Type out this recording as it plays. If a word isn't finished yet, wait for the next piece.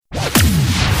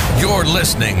You're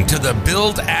listening to the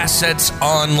Build Assets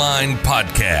Online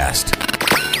podcast.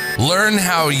 Learn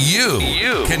how you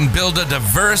can build a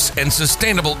diverse and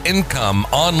sustainable income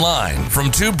online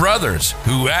from two brothers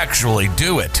who actually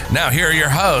do it. Now, here are your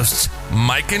hosts,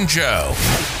 Mike and Joe.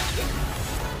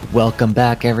 Welcome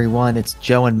back, everyone. It's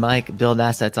Joe and Mike,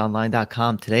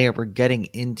 buildassetsonline.com. Today, we're getting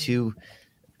into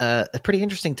a pretty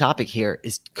interesting topic here.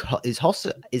 Is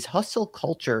hustle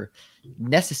culture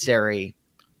necessary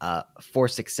for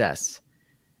success?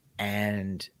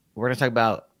 And we're going to talk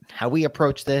about how we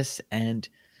approach this and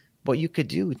what you could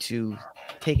do to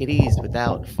take it easy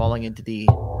without falling into the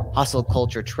hustle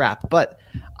culture trap. But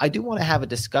I do want to have a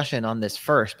discussion on this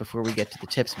first before we get to the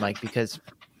tips, Mike, because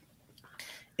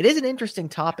it is an interesting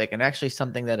topic and actually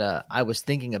something that I was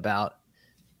thinking about,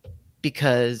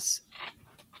 because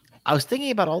I was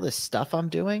thinking about all this stuff I'm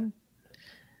doing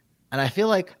and I feel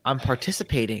like I'm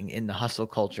participating in the hustle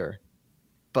culture,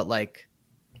 but like,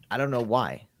 I don't know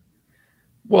why.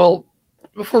 Well,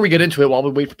 before we get into it, while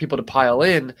we wait for people to pile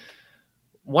in,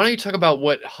 why don't you talk about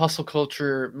what hustle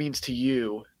culture means to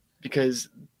you? Because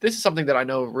this is something that I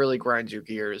know really grinds your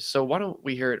gears. So why don't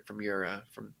we hear it from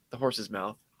from the horse's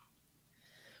mouth?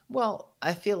 Well,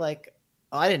 I feel like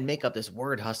I didn't make up this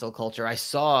word hustle culture. I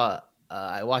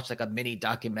watched like a mini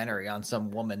documentary on some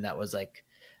woman that was like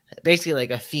basically like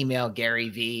a female Gary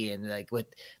Vee, and like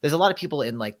there's a lot of people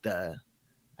in like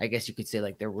I guess you could say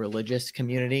like the religious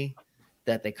community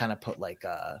that they kind of put like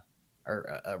a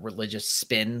religious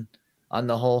spin on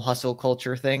the whole hustle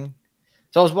culture thing.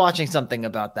 So I was watching something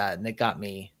about that and it got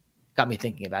me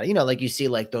thinking about it. You know, like you see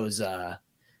like those like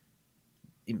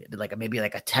maybe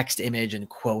like a text image and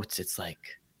quotes. It's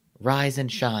like rise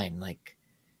and shine, like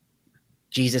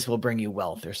Jesus will bring you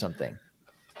wealth or something.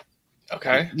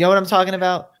 Okay. You know what I'm talking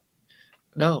about?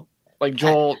 No. Like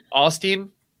Joel Osteen?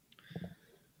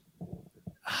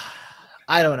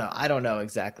 I don't know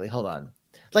exactly. Hold on.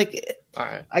 Like, all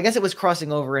right. I guess it was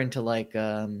crossing over into like,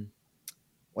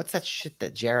 what's that shit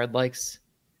that Jared likes?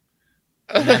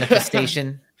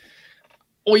 Manifestation.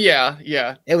 Well, yeah.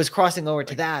 It was crossing over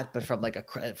to that, but from like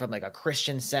a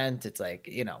Christian sense. It's like,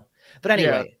 you know. But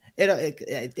anyway,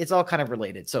 it's all kind of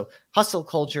related. So hustle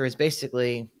culture is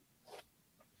basically,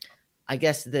 I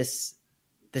guess, this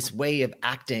way of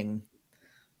acting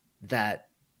that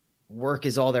work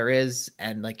is all there is,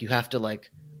 and like you have to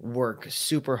like work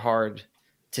super hard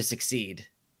to succeed.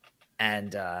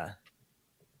 And so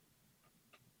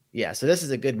this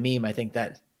is a good meme, I think,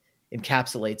 that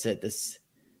encapsulates it.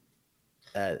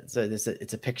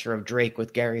 It's a picture of Drake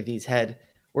with Gary Vee's head,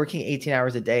 working 18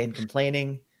 hours a day and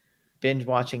complaining, binge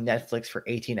watching Netflix for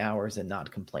 18 hours and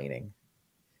not complaining.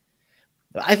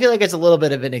 I feel like it's a little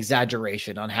bit of an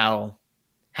exaggeration on how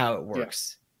it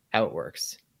works. Yeah. How it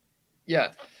works.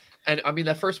 Yeah. And I mean,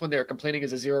 that first one there, complaining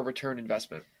is a zero return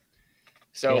investment.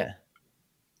 So yeah.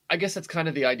 I guess that's kind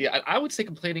of the idea. I would say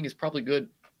complaining is probably good.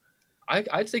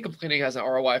 I'd say complaining has an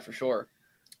ROI for sure.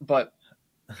 But,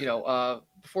 you know,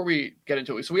 before we get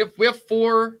into it, so we have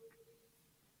four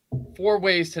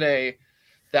ways today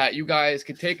that you guys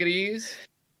can take it easy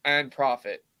and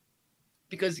profit.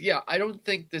 Because, yeah, I don't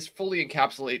think this fully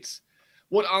encapsulates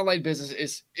what online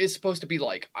business is supposed to be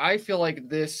like. I feel like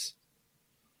this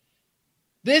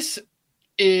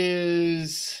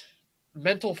is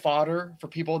mental fodder for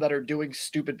people that are doing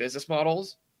stupid business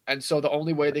models. And so the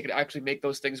only way they could actually make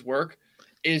those things work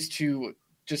is to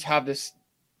just have this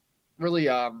really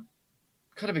kind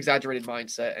of exaggerated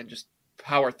mindset and just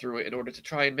power through it in order to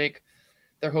try and make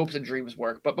their hopes and dreams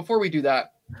work. But before we do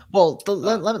that, well,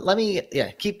 let me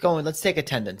keep going. Let's take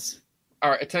attendance. All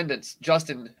right, attendance.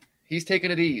 Justin, he's taking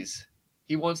it easy.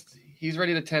 He's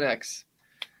ready to 10x.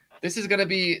 This is going to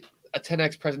be a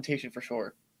 10x presentation for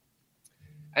sure.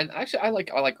 And actually, I like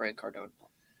Grant Cardone.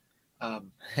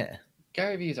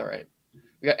 Gary Vee is all right.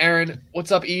 We got Aaron.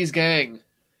 What's up, Ease Gang?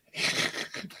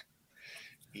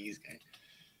 Ease Gang.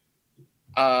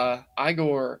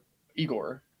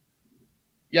 Igor.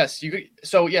 Yes, you could.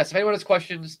 So yes, if anyone has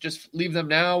questions, just leave them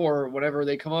now or whenever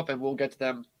they come up, and we'll get to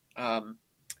them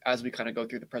as we kind of go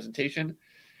through the presentation.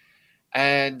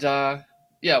 And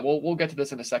we'll get to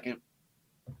this in a second.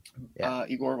 Yeah.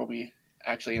 Igor, when we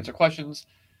actually answer questions.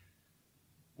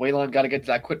 Waylon got to get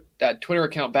that Twitter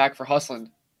account back for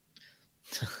hustling.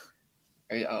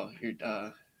 You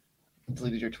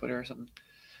deleted your Twitter or something.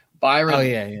 Byron. Oh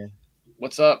yeah.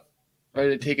 What's up?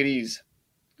 Ready to take it easy.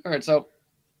 All right, so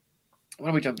why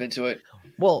don't we jump into it?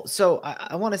 Well, so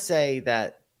I want to say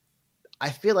that I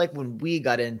feel like when we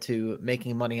got into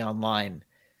making money online,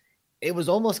 it was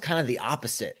almost kind of the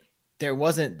opposite. There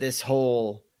wasn't this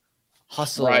whole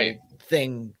hustle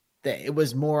thing. That it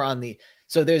was more on the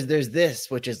So there's this,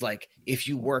 which is like, if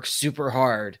you work super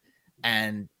hard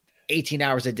and 18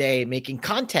 hours a day making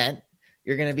content,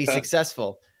 you're going to be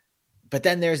successful. But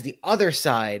then there's the other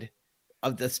side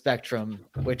of the spectrum,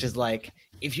 which is like,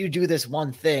 if you do this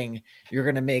one thing, you're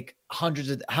going to make hundreds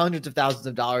of thousands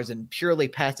of dollars in purely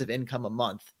passive income a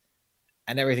month,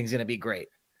 and everything's going to be great.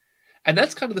 And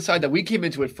that's kind of the side that we came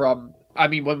into it from. I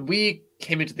mean, when we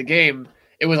came into the game,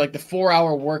 it was like the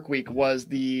 4-hour work week was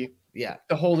the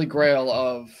holy grail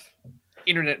of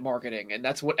internet marketing. And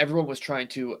that's what everyone was trying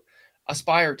to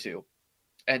aspire to.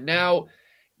 And now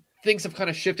things have kind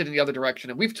of shifted in the other direction.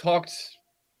 And we've talked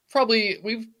a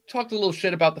little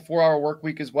shit about the 4-hour work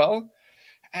week as well.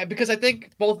 Because I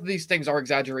think both of these things are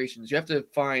exaggerations. You have to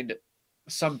find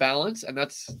some balance. And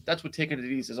that's what taking it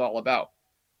easy is all about.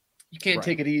 You can't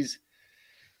take it easy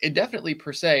indefinitely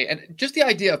per se. And just the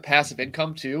idea of passive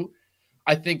income too,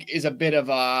 I think is a bit of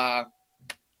a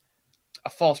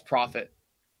false prophet.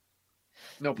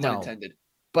 No pun intended.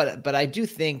 But I do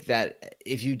think that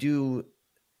if you do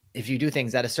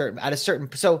things at a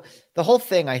certain, so the whole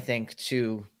thing, I think,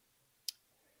 to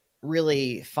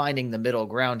really finding the middle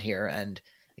ground here and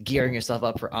gearing yourself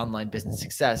up for online business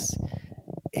success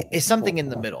is something in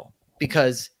the middle.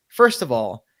 Because first of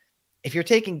all, if you're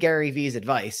taking Gary Vee's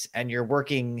advice and you're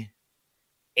working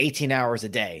 18 hours a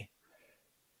day,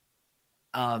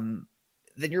 then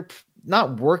you're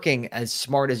not working as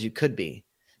smart as you could be.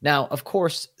 Now, of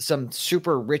course, some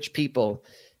super rich people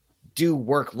do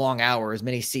work long hours.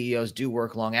 Many CEOs do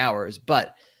work long hours,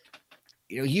 but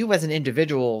you as an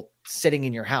individual sitting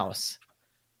in your house,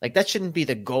 like, that shouldn't be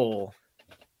the goal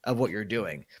of what you're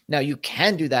doing. Now, you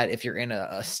can do that if you're in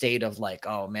a state of like,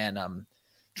 oh man, I'm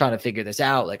trying to figure this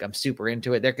out. Like, I'm super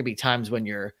into it. There could be times when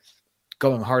you're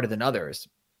going harder than others,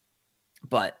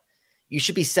 but you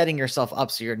should be setting yourself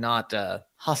up so you're not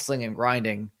hustling and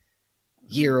grinding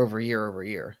year over year over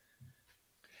year.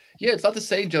 Yeah, it's not to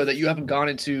say, Joe, that you haven't gone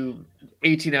into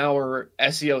 18-hour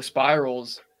SEO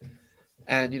spirals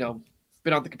and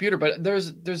been on the computer, but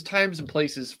there's times and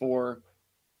places for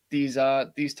these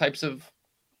types of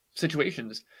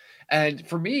situations. And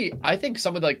for me, I think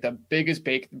some of like the biggest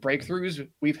breakthroughs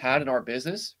we've had in our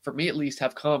business, for me at least,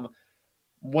 have come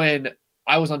when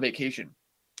I was on vacation.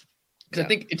 Because I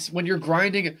think it's when you're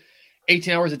grinding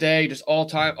 18 hours a day, just all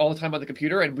the time on the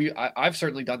computer, and I've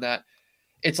certainly done that.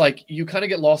 It's like you kind of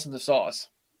get lost in the sauce.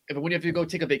 But when you have to go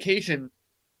take a vacation,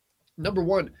 number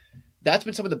one, that's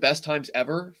been some of the best times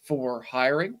ever for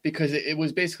hiring, because it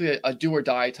was basically a do or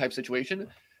die type situation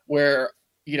where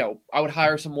I would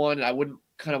hire someone and I wouldn't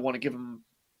kind of want to give him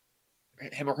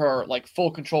or her like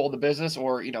full control of the business,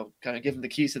 or kind of give them the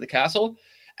keys to the castle.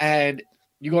 And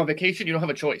you go on vacation, you don't have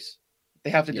a choice. They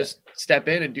have to just step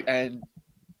in and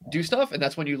do stuff, and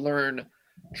that's when you learn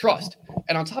trust.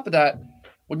 And on top of that,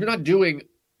 when you're not doing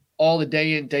all the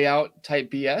day in, day out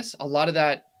type BS, a lot of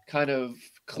that kind of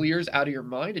clears out of your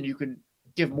mind, and you can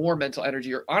give more mental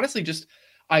energy, or honestly just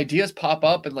ideas pop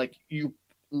up, and like you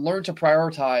learn to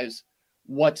prioritize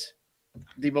what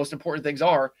the most important things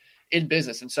are in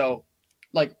business. And so,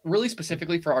 like, really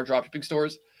specifically for our dropshipping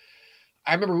stores,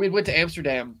 I remember we went to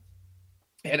Amsterdam,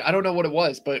 and I don't know what it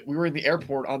was, but we were in the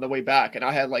airport on the way back, and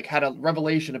I had a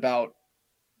revelation about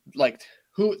like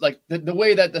who, like the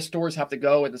way that the stores have to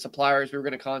go and the suppliers we were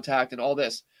going to contact and all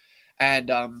this. And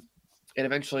it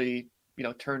eventually,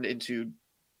 turned into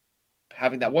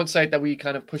having that one site that we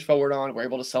kind of pushed forward on. We're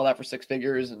able to sell that for 6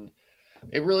 figures, and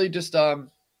it really just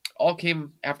all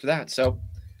came after that. So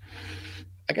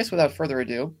I guess without further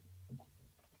ado,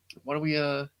 why don't we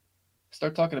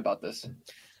start talking about this?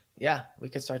 Yeah, we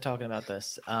could start talking about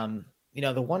this. Another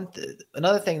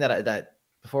thing that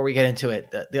before we get into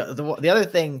it, the other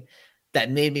thing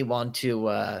that made me want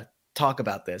to talk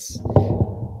about this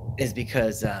is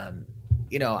because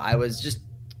I was just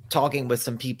talking with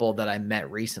some people that I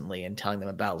met recently and telling them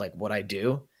about like what I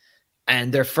do,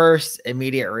 and their first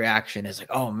immediate reaction is like,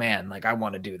 "Oh man, like I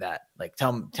want to do that. Like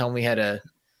tell me how to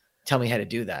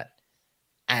do that."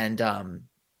 And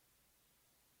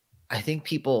I think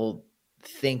people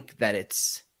think that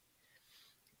it's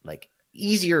like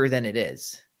easier than it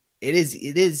is. It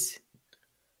is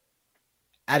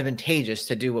advantageous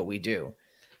to do what we do,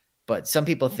 but some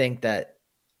people think that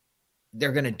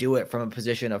they're going to do it from a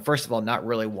position of, first of all, not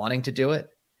really wanting to do it.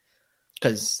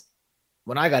 Because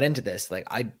when I got into this, like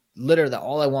I literally,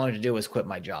 all I wanted to do was quit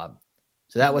my job.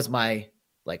 So that was my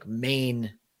like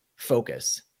main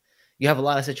focus. You have a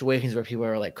lot of situations where people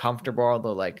are like comfortable.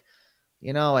 They're like,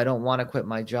 I don't want to quit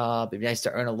my job. It'd be nice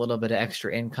to earn a little bit of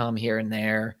extra income here and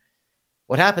there.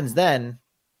 What happens then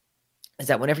is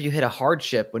that whenever you hit a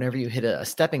hardship, whenever you hit a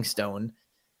stepping stone,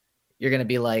 you're going to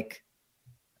be like,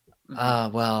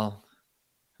 well,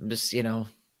 I'm just,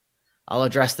 I'll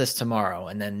address this tomorrow.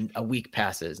 And then a week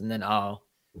passes and then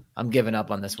I'm giving up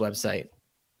on this website.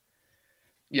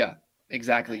 Yeah,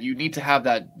 exactly. You need to have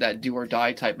that do or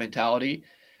die type mentality.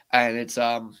 And it's,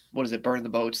 what is it? Burn the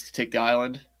boats to take the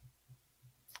island.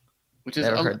 Which is,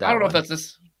 I don't know if that's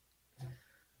this.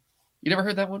 You never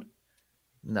heard that one?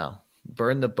 No.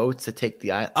 Burn the boats to take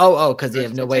the island. Oh, because they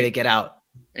have no way to get out.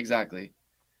 Exactly.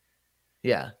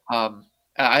 Yeah.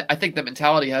 I think the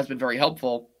mentality has been very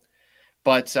helpful.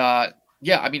 But,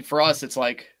 yeah, I mean, for us, it's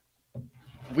like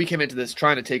we came into this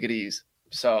trying to take it easy.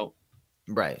 So.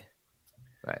 Right.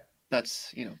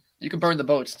 That's, you can burn the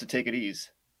boats to take it easy.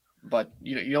 But,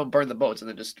 you don't burn the boats and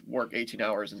then just work 18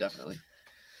 hours indefinitely.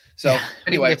 So,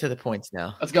 anyway. Get to the points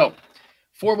now. Let's go.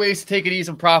 4 ways to take it easy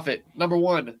and profit. Number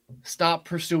 1, stop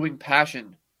pursuing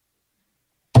passion.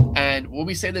 And when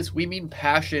we say this, we mean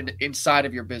passion inside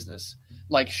of your business.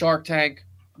 Like Shark Tank,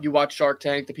 you watch Shark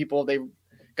Tank, the people, they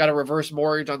got a reverse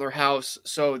mortgage on their house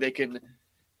so they can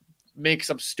make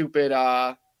some stupid,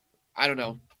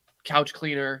 couch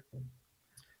cleaner.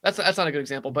 That's not a good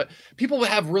example, but people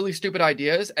have really stupid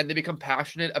ideas and they become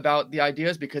passionate about the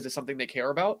ideas because it's something they care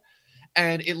about.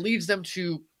 And it leads them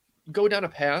to go down a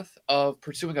path of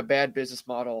pursuing a bad business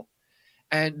model.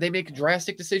 And they make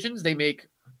drastic decisions. They make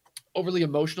overly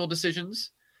emotional decisions.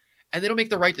 And they don't make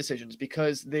the right decisions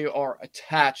because they are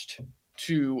attached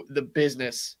to the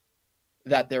business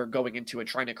that they're going into and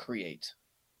trying to create.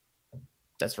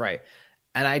 That's right.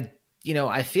 And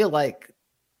I feel like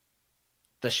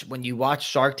when you watch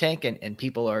Shark Tank and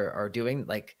people are doing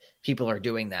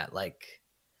that, like,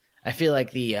 I feel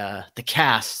like the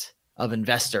cast of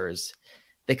investors,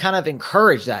 they kind of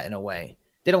encourage that in a way.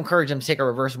 They don't encourage them to take a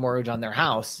reverse mortgage on their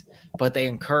house, but they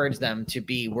encourage them to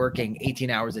be working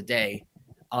 18 hours a day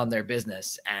on their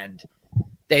business. And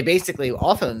they basically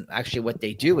often, actually what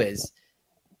they do is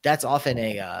that's often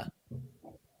a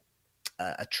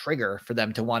trigger for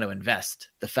them to want to invest,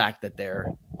 the fact that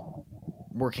they're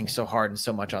working so hard and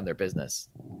so much on their business.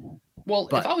 Well,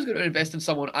 if I was going to invest in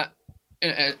someone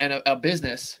and a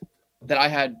business that I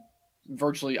had I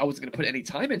wasn't going to put any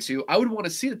time into, I would want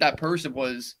to see that person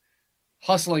was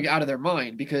hustling out of their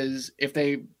mind, because if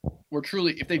they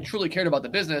truly cared about the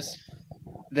business,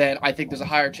 then I think there's a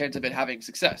higher chance of it having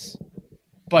success.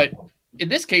 But in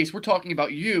this case, we're talking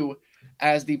about you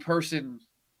as the person,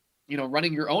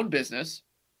 running your own business,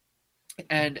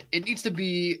 and it needs to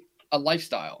be a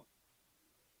lifestyle.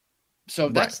 So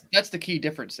that's the key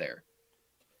difference there.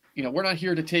 We're not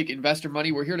here to take investor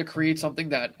money. We're here to create something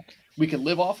that we can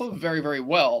live off of very, very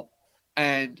well.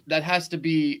 And that has to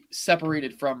be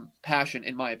separated from passion,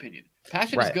 in my opinion.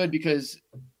 Passion is good because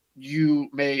you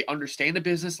may understand the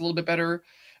business a little bit better.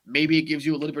 Maybe it gives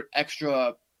you a little bit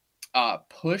extra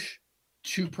push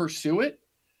to pursue it.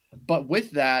 But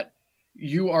with that,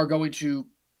 you are going to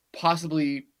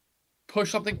possibly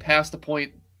push something past the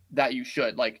point that you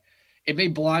should. Like, it may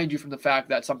blind you from the fact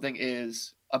that something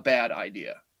is a bad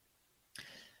idea.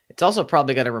 It's also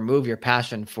probably got to remove your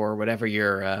passion for whatever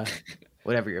your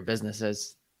business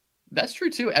is. That's true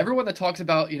too. Everyone that talks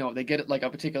about, they get like a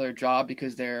particular job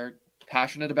because they're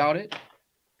passionate about it.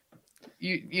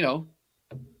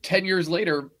 10 years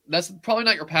later, that's probably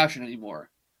not your passion anymore.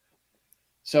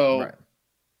 So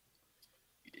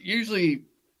usually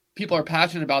people are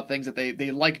passionate about things that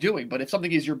they like doing. But if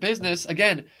something is your business,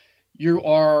 again, you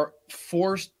are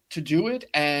forced to do it,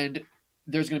 and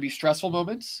there's going to be stressful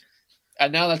moments.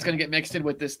 And now that's going to get mixed in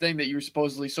with this thing that you're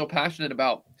supposedly so passionate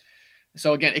about.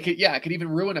 So again, it could even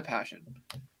ruin a passion.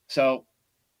 So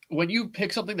when you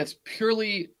pick something that's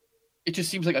purely, it just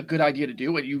seems like a good idea to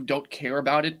do and you don't care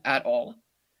about it at all,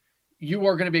 you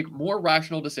are going to make more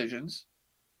rational decisions.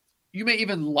 You may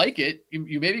even like it.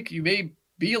 You may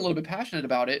be a little bit passionate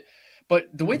about it, but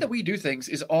the way that we do things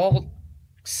is all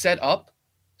set up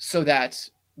so that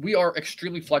we are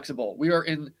extremely flexible. We are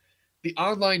in the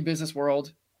online business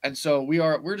world. And so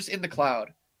we're just in the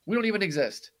cloud. We don't even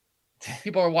exist.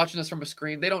 People are watching us from a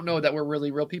screen. They don't know that we're really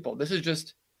real people. This is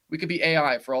just, we could be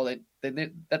AI for all that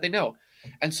they know.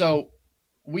 And so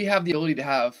we have the ability to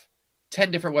have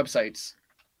 10 different websites,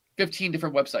 15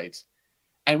 different websites,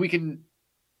 and we can,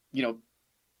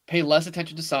 pay less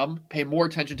attention to some, pay more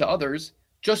attention to others,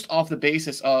 just off the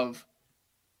basis of,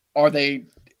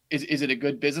 is it a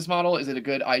good business model? Is it a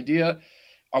good idea?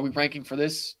 Are we ranking for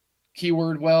this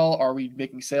keyword well? Are we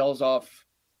making sales off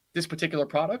this particular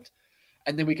product?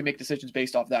 And then we can make decisions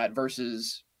based off that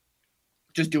versus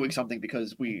just doing something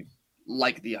because we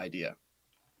like the idea.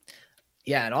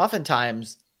 Yeah. And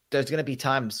oftentimes there's going to be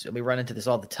times, we run into this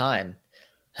all the time,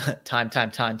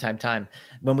 time,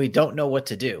 when we don't know what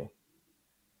to do.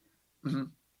 Mm-hmm.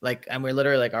 Like, and we're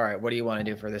literally like, all right, what do you want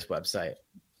to do for this website?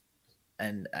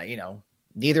 And,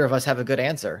 neither of us have a good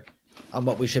answer on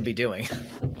what we should be doing.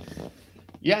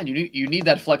 Yeah. And you need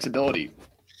that flexibility.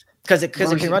 Because it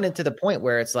can run into the point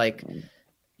where it's like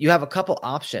you have a couple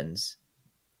options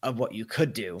of what you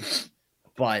could do,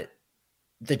 but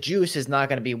the juice is not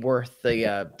going to be worth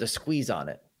the squeeze on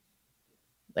it.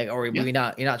 Like, or you're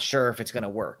not sure if it's going to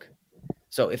work.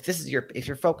 So if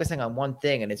you're focusing on one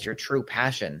thing and it's your true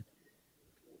passion,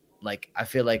 like, I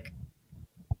feel like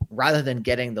rather than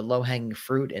getting the low hanging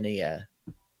fruit in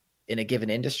a given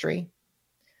industry,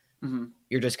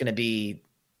 you're just going to be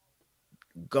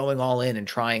going all in and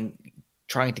trying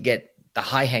to get the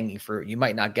high hanging fruit. You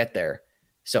might not get there.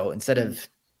 So instead of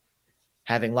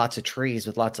having lots of trees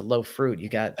with lots of low fruit, you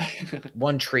got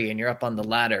one tree and you're up on the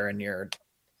ladder and you're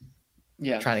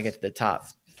trying to get to the top.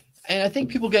 And I think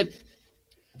people get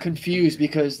confused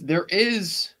because there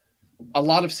is a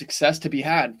lot of success to be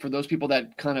had for those people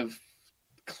that kind of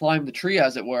climb the tree,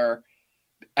 as it were,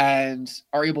 and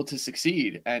are able to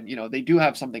succeed. And, they do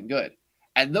have something good.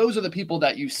 And those are the people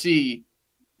that you see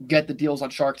get the deals on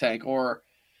Shark Tank, or,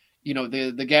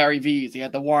 the Gary V's, they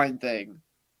had the wine thing,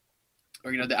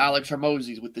 or, the Alex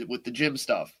Hormozzi's with the gym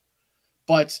stuff.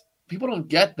 But people don't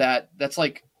get that. That's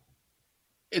like,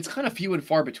 it's kind of few and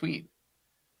far between.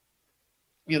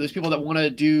 There's people that want to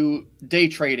do day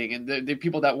trading, and there are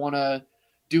people that want to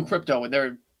do crypto, and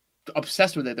they're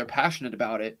obsessed with it. They're passionate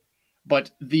about it.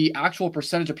 But the actual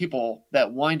percentage of people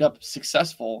that wind up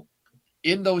successful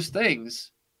in those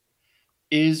things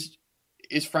is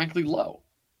frankly low.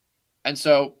 And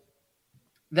so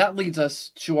that leads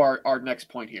us to our next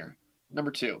point here.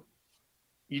 Number 2,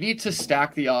 you need to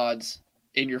stack the odds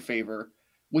in your favor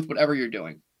with whatever you're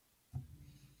doing.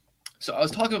 So I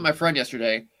was talking with my friend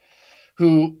yesterday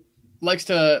who likes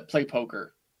to play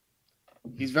poker.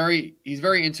 He's very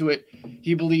into it.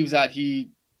 He believes that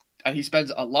he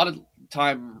spends a lot of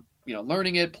time,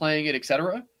 learning it, playing it,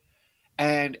 etc.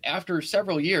 And after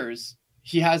several years,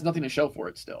 he has nothing to show for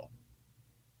it still.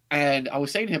 And I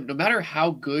was saying to him, no matter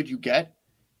how good you get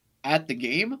at the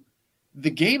game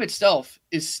itself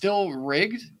is still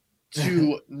rigged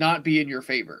to not be in your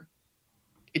favor.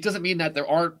 It doesn't mean that there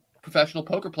aren't professional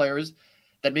poker players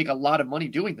that make a lot of money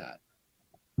doing that.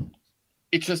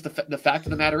 It's just the fact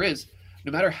of the matter is,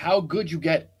 no matter how good you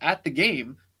get at the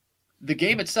game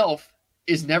itself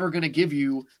is never going to give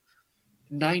you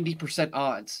 90%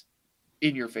 odds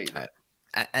in your favor.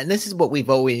 And this is what we've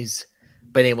always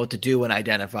been able to do and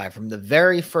identify from the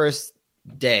very first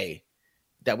day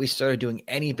that we started doing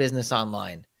any business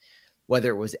online, whether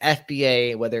it was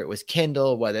FBA, whether it was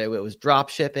Kindle, whether it was drop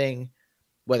shipping,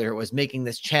 whether it was making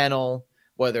this channel,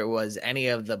 whether it was any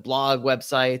of the blog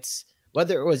websites,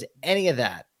 whether it was any of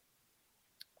that,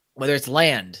 whether it's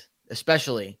land,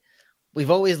 especially,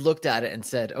 we've always looked at it and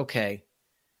said, okay,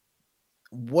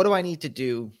 what do I need to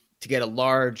do to get a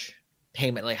large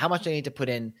payment? Like, how much do I need to put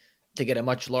in to get a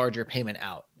much larger payment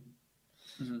out?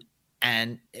 Mm-hmm.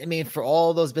 And I mean, for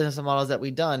all those business models that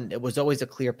we've done, it was always a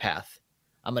clear path.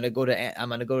 I'm going to go to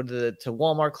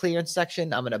Walmart clearance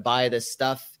section. I'm going to buy this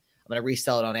stuff. I'm going to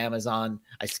resell it on Amazon.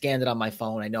 I scanned it on my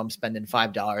phone. I know I'm spending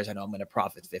 $5. I know I'm going to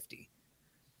profit $50.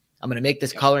 I'm going to make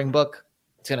this coloring book.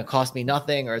 It's going to cost me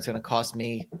nothing, or it's going to cost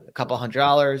me a couple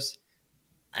 $100.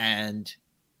 And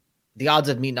the odds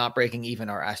of me not breaking even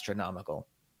are astronomical.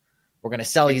 We're going to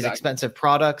sell these expensive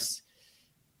products.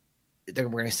 We're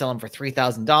going to sell them for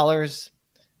 $3,000.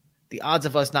 The odds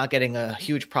of us not getting a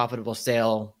huge profitable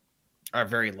sale are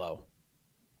very low.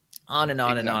 On and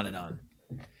on and on and on.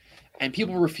 And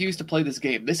people refuse to play this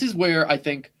game. This is where I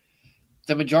think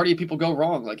the majority of people go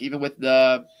wrong. Like, even with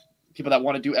the people that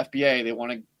want to do FBA, they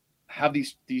want to have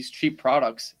these cheap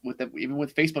products with them, even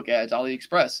with Facebook ads,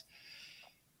 AliExpress.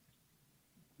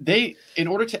 In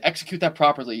order to execute that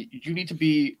properly, you need to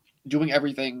be doing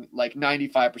everything like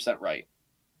 95% right.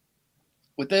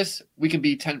 With this, we can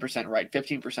be 10% right,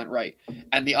 15% right,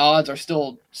 and the odds are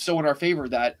still so in our favor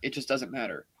that it just doesn't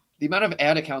matter. The amount of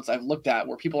ad accounts I've looked at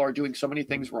where people are doing so many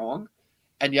things wrong,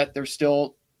 and yet they're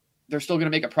still going to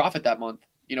make a profit that month,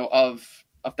 of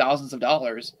thousands of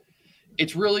dollars.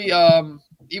 It's really,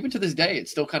 even to this day, it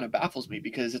still kind of baffles me,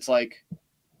 because it's like,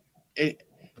 I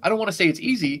don't want to say it's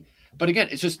easy, but again,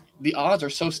 it's just the odds are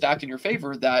so stacked in your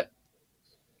favor that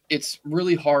it's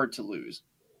really hard to lose.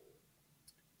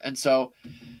 And so,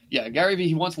 yeah, Gary Vee,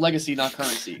 he wants legacy, not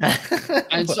currency.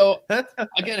 And so,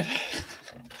 again,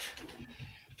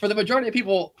 for the majority of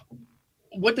people,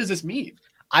 what does this mean?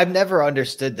 I've never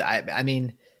understood that. I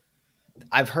mean,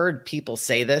 I've heard people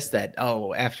say this, that,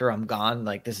 oh, after I'm gone,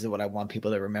 like, this is what I want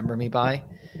people to remember me by.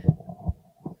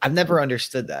 I've never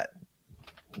understood that.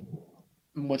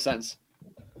 In what sense?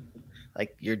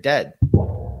 Like you're dead.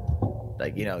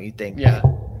 Like, you think, yeah,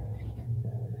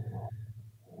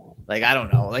 like, I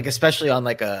don't know, like, especially on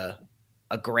like a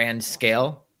grand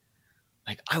scale,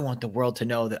 like I want the world to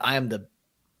know that I am the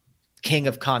king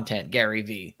of content, Gary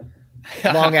V,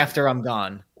 long after I'm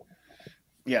gone.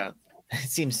 Yeah. It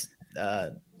seems,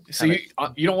 so you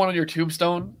don't want on your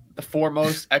tombstone the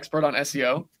foremost expert on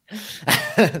SEO?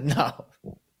 No,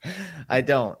 I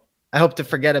don't. I hope to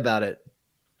forget about it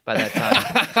by that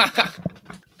time.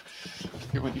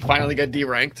 When you finally get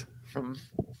deranked from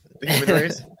the human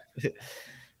race.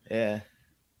 Yeah,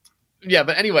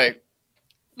 but anyway,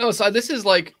 no, so this is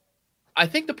like, I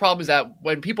think the problem is that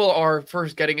when people are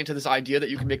first getting into this idea that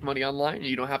you can make money online and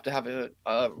you don't have to have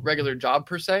a regular job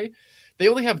per se, they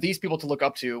only have these people to look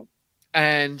up to.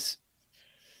 And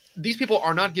these people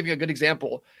are not giving a good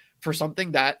example for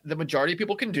something that the majority of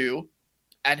people can do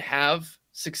and have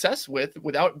success with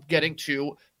without getting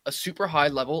to a super high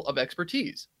level of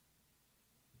expertise.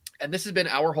 And this has been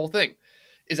our whole thing,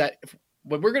 is that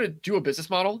when we're going to do a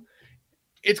business model,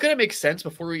 it's going to make sense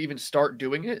before we even start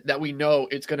doing it that we know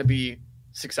it's going to be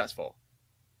successful.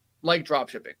 Like drop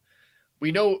shipping.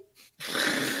 We know.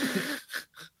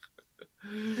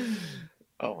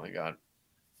 Oh my God.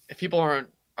 If people are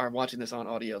watching this on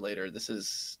audio later, this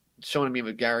is showing me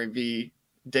with Gary V,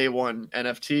 day 1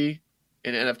 NFT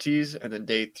in NFTs, and then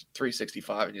day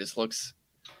 365, and he just looks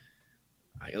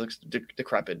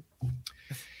decrepit.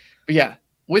 But yeah,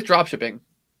 with dropshipping,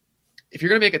 if you're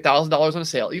going to make $1,000 on a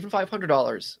sale, even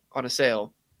 $500 on a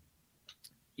sale,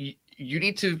 you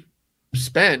need to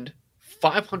spend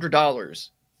 $500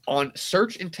 on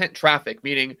search intent traffic,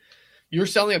 meaning you're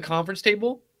selling a conference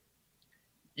table.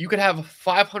 You could have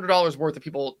 $500 worth of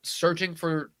people searching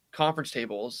for conference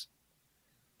tables.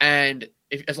 And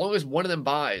as long as one of them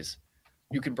buys,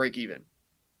 you can break even.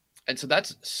 And so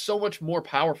that's so much more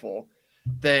powerful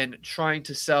than trying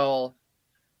to sell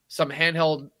some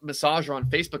handheld massager on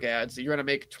Facebook ads that you're going to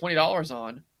make $20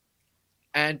 on.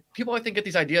 And people, I think, get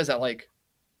these ideas that like,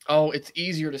 oh, it's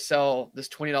easier to sell this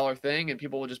 $20 thing and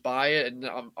people will just buy it and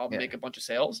I'll make a bunch of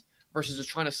sales versus just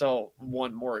trying to sell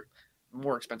one more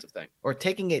expensive thing. Or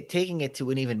taking it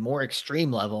to an even more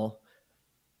extreme level,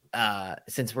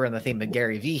 since we're in the theme of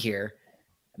Gary V here,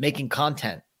 making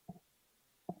content.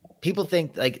 People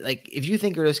think like if you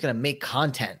think you're just going to make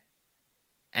content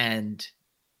and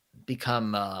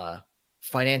become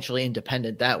financially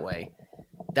independent that way,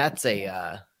 that's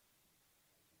even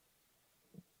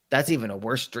a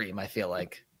worse dream, I feel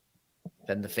like,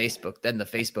 than the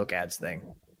Facebook ads thing.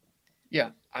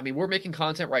 Yeah, I mean, we're making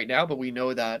content right now, but we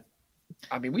know that.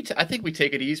 I mean, I think we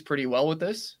take it easy pretty well with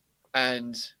this,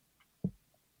 and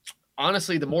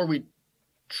honestly, the more we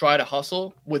try to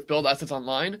hustle with Build Assets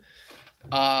Online,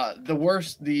 the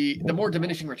worse the more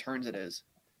diminishing returns it is.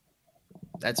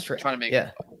 That's true. Trying to make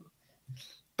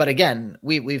But again,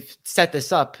 we've set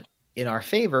this up in our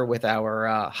favor with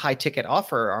our high ticket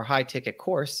offer, our high ticket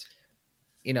course,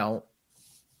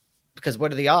 because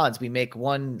what are the odds we make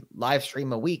one live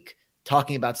stream a week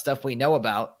talking about stuff we know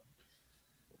about?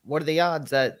 What are the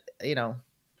odds that,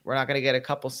 we're not going to get a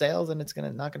couple sales and it's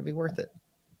not going to be worth it?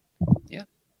 Yeah.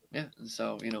 Yeah.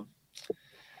 So,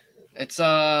 it's,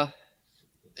 I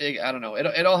don't know.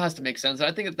 It all has to make sense. And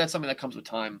I think that's something that comes with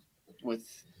time, with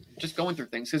just going through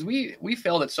things, because we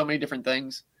failed at so many different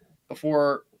things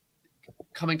before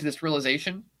coming to this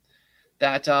realization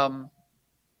that,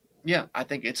 I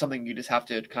think it's something you just have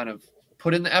to kind of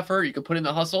put in the effort. You can put in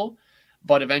the hustle,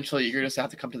 but eventually you're just have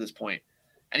to come to this point.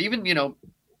 And even,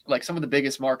 like some of the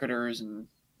biggest marketers and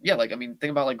think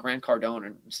about like Grant Cardone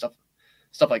and stuff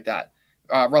like that.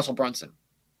 Russell Brunson,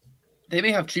 they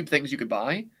may have cheap things you could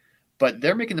buy, but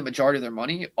they're making the majority of their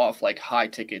money off like high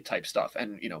ticket type stuff.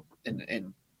 And,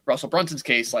 in Russell Brunson's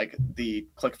case, like the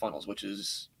ClickFunnels, which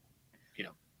is,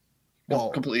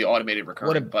 completely automated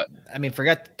recurring.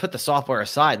 Put the software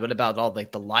aside. What about all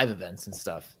like the live events and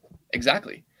stuff?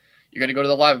 Exactly. You're going to go to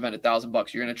the live event,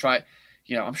 $1,000. You're going to try,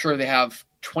 I'm sure they have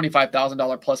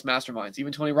 $25,000 plus masterminds.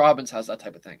 Even Tony Robbins has that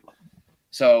type of thing.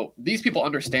 So these people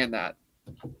understand that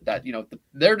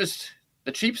they're just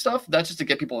the cheap stuff. That's just to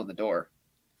get people in the door.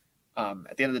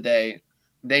 At the end of the day,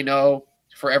 they know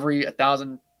for every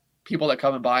 1,000 people that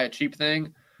come and buy a cheap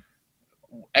thing,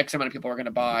 X amount of people are going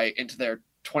to buy into their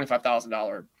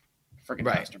 $25,000 freaking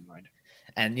mastermind.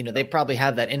 And, they probably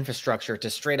have that infrastructure to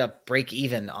straight up break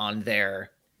even on their,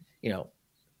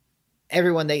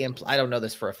 everyone they employ. I don't know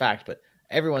this for a fact, but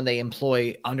everyone they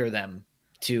employ under them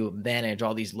to manage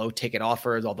all these low ticket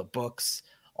offers, all the books,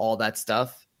 all that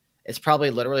stuff. It's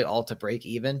probably literally all to break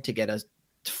even to get a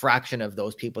fraction of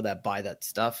those people that buy that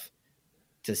stuff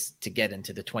to get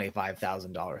into the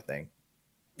 $25,000 thing.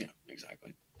 Yeah,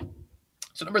 exactly.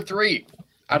 So number 3,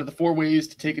 out of the 4 ways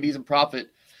to take it easy and profit,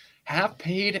 have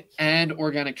paid and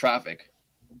organic traffic.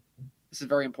 This is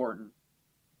very important.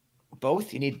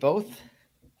 Both? You need both?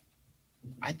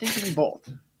 I think you need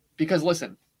both. Because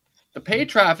listen, the paid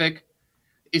traffic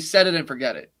is set it and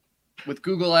forget it. With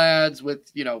Google ads,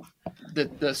 with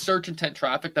the search intent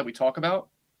traffic that we talk about,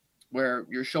 where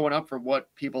you're showing up for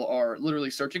what people are literally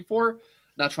searching for,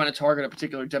 not trying to target a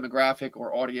particular demographic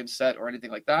or audience set or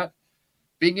anything like that.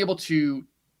 Being able to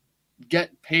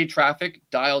get paid traffic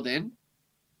dialed in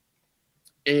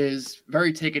is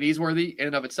very take it easy worthy in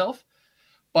and of itself.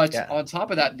 But on top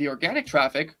of that, the organic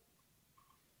traffic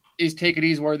is take it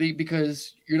easy worthy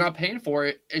because you're not paying for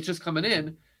it. It's just coming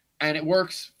in, and it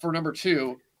works for number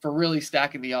 2 for really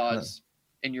stacking the odds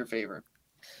in your favor.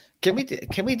 Can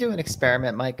we do an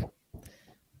experiment, Mike?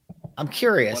 I'm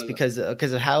curious because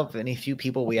of how many few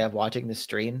people we have watching the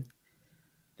stream.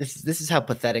 This is how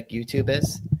pathetic YouTube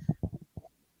is.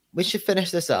 We should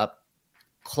finish this up,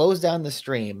 close down the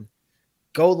stream,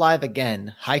 go live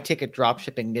again, high ticket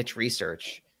dropshipping niche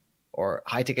research or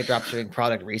high ticket dropshipping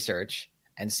product research,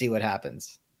 and see what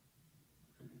happens.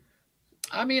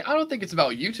 I mean, I don't think it's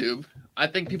about YouTube. I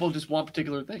think people just want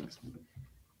particular things.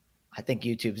 I think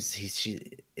YouTube's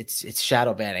it's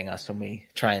shadow banning us when we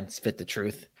try and spit the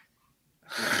truth.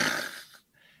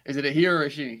 Is it a he or a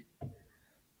she?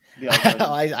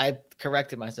 I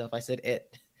corrected myself. I said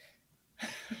it.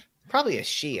 Probably a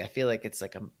she. I feel like it's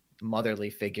like a motherly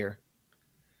figure.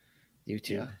 YouTube.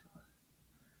 Yeah.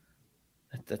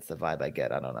 That's the vibe I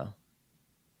get. I don't know.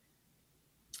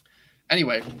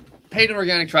 Anyway, paid and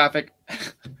organic traffic.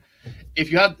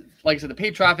 If you have, like I said, the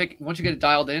paid traffic, once you get it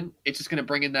dialed in, it's just going to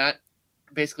bring in that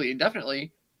basically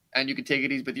indefinitely, and you can take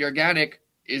it easy. But the organic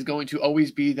is going to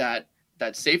always be that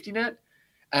safety net,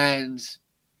 and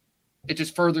it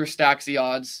just further stacks the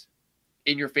odds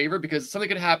in your favor because something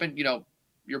could happen.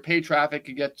 Your paid traffic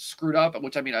could get screwed up,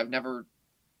 which I mean, I've never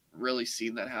really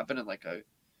seen that happen in like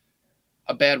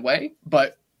a bad way.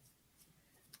 But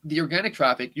the organic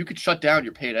traffic, you could shut down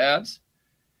your paid ads,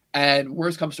 and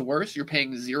worst comes to worst, you're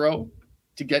paying $0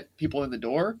 to get people in the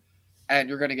door, and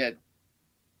you're going to get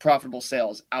profitable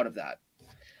sales out of that.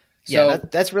 Yeah,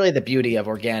 that's really the beauty of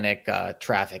organic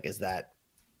traffic is that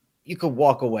you could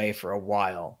walk away for a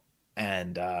while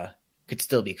and could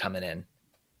still be coming in.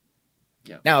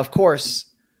 Yeah. Now, of course,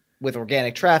 with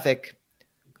organic traffic,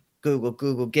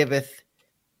 Google giveth,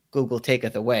 Google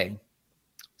taketh away.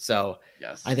 So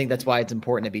yes. I think that's why it's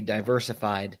important to be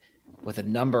diversified with a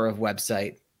number of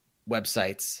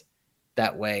websites.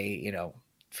 That way,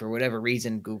 for whatever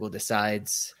reason, Google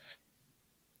decides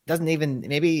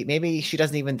maybe she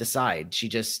doesn't even decide. She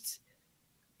just,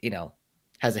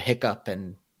 has a hiccup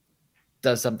and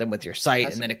does something with your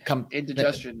site, and then it comes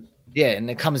indigestion. And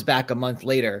it comes back a month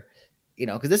later,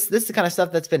 because this is the kind of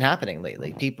stuff that's been happening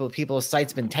lately. People's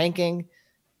sites been tanking.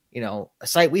 A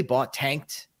site we bought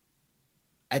tanked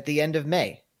at the end of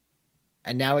May,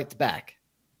 and now it's back.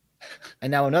 And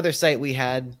now another site we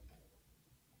had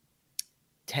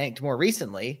tanked more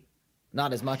recently,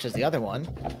 not as much as the other one,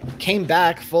 came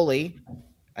back fully,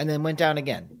 and then went down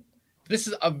again. This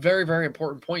is a very, very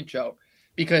important point, Joe,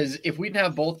 because if we didn't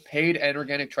have both paid and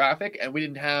organic traffic, and we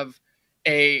didn't have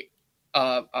a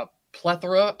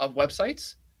plethora of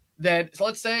websites, then so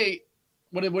let's say,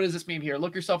 what does this mean here?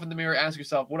 Look yourself in the mirror, ask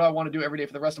yourself, what do I want to do every day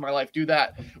for the rest of my life? Do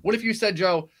that. What if you said,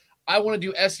 Joe, I want to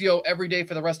do SEO every day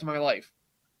for the rest of my life?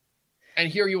 And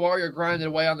here you are, you're grinding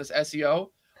away on this SEO.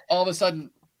 All of a sudden,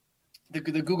 the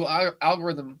Google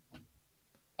algorithm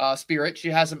spirit, she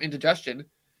has some indigestion.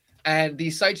 And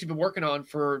these sites you've been working on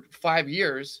for 5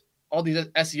 years, all these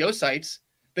SEO sites,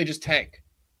 they just tank.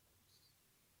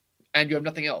 And you have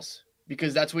nothing else.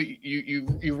 Because that's what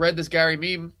you read this Gary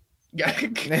V meme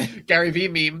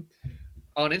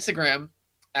on Instagram,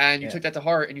 and you took that to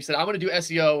heart, and you said, I'm going to do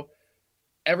SEO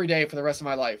every day for the rest of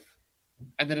my life.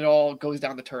 And then it all goes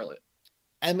down the toilet.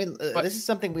 I mean, this is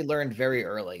something we learned very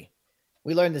early.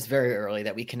 We learned this very early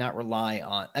that we cannot rely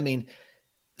on. I mean,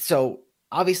 so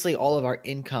obviously all of our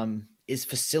income is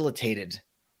facilitated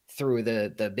through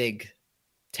the big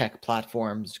tech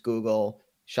platforms, Google,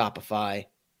 Shopify,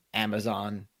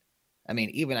 Amazon. I mean,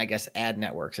 even I guess ad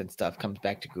networks and stuff comes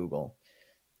back to Google.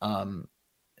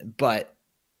 But,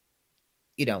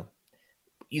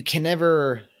 you can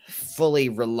never fully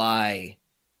rely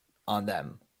on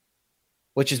them,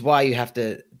 which is why you have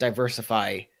to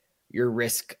diversify your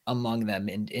risk among them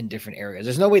in different areas.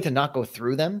 There's no way to not go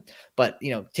through them, but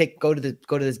go to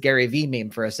this Gary V meme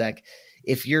for a sec.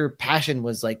 If your passion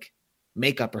was like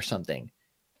makeup or something,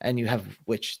 and you have,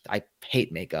 which I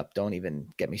hate makeup. Don't even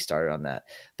get me started on that.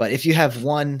 But if you have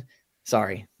one,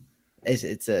 sorry,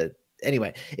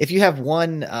 anyway, if you have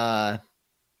one,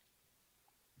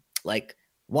 like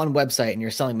one website and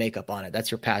you're selling makeup on it,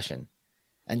 that's your passion.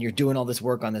 And you're doing all this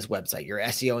work on this website, you're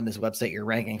SEO in this website, you're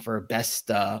ranking for best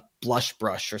blush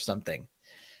brush or something.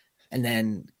 And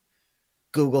then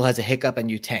Google has a hiccup and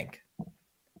you tank.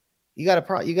 You got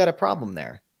a problem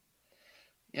there.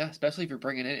 Yeah, especially if you're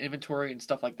bringing in inventory and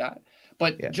stuff like that.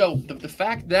 But Joe, the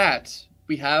fact that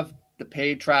we have the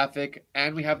paid traffic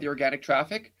and we have the organic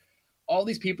traffic, all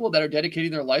these people that are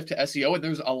dedicating their life to SEO, and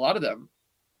there's a lot of them,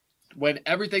 when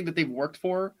everything that they've worked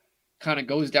for kind of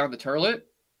goes down the toilet,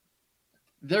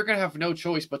 they're going to have no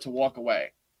choice but to walk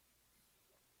away.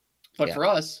 But for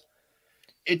us,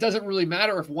 it doesn't really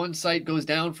matter if one site goes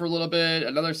down for a little bit,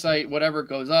 another site, whatever,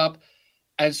 goes up.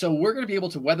 And so we're going to be able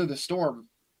to weather the storm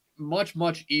much,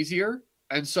 much easier.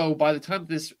 And so by the time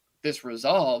this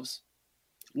resolves,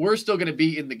 we're still going to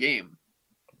be in the game.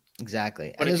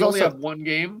 Exactly. But if you only have one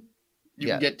game, you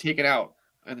can get taken out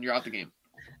and then you're out the game.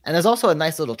 And there's also a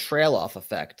nice little trail off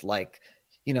effect. Like,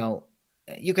 you know,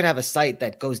 you could have a site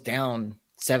that goes down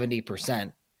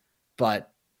 70%,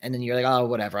 and then you're like, oh,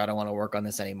 whatever, I don't want to work on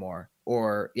this anymore.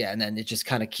 Or and then it just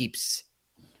kind of keeps,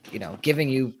 you know, giving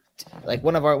you, like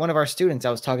one of our students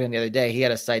I was talking to the other day, he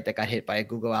had a site that got hit by a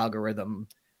Google algorithm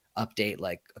update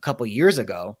like a couple years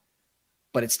ago,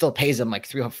 but it still pays him like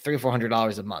 $300 or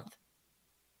 $400 a month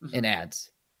in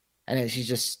ads. And he's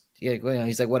just,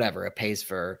 he's like, whatever, it pays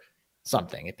for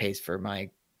something. It pays for my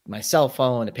cell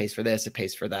phone. It pays for this. It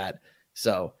pays for that.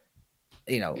 So,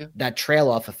 that trail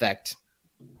off effect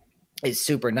is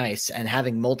super nice, and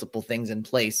having multiple things in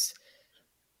place.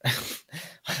 By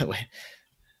the way,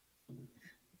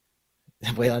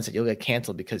 Waylon said you'll get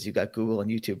canceled because you got Google and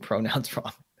YouTube pronouns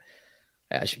wrong.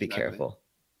 I should be careful.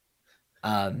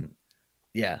 Anyway,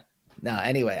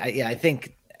 I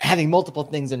think having multiple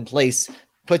things in place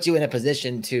puts you in a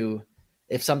position to,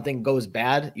 if something goes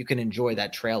bad, you can enjoy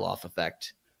that trail off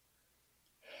effect.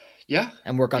 Yeah.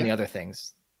 And work on the other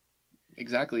things.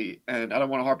 Exactly. And I don't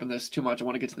want to harp on this too much. I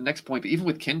want to get to the next point. But even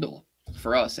with Kindle,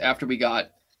 for us, after we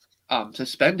got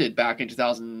suspended back in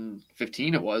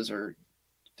 2015, it was, or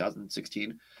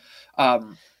 2016,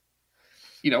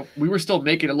 we were still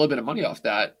making a little bit of money off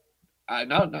that. We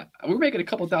were making a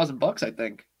couple $1,000, I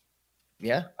think.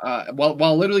 Yeah.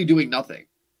 While literally doing nothing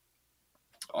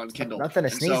on Kindle. Nothing to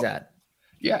sneeze at.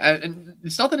 Yeah, and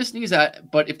it's nothing to sneeze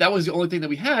at, but if that was the only thing that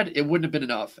we had, it wouldn't have been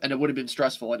enough, and it would have been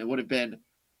stressful, and it would have been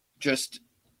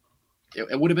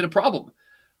it would have been a problem.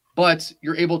 But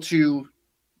you're able to,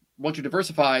 once you're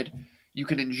diversified, you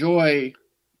can enjoy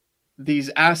these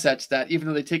assets that, even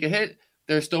though they take a hit,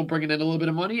 they're still bringing in a little bit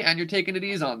of money, and you're taking it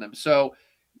easy on them. So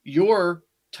your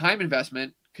time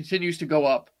investment continues to go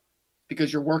up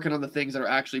because you're working on the things that are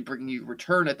actually bringing you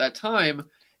return at that time,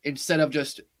 instead of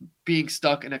just being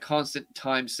stuck in a constant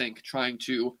time sink trying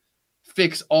to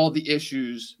fix all the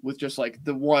issues with just like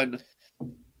the one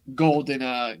golden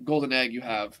egg you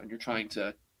have and you're trying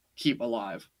to keep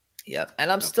alive. Yeah.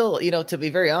 And I'm still, to be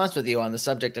very honest with you on the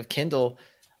subject of Kindle,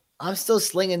 I'm still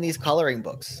slinging these coloring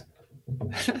books.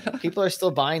 People are still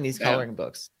buying these coloring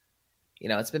books.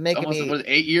 It's been making me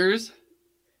 8 years.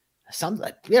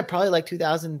 Probably like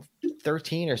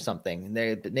 2013 or something. And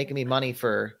they've been making me money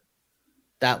for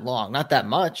that long, not that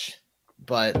much,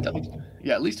 but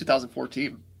at least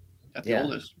 2014 at the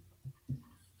oldest.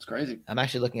 It's crazy. I'm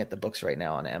actually looking at the books right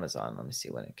now on Amazon. Let me see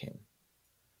when it came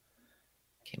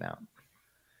out.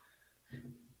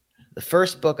 The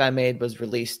first book I made was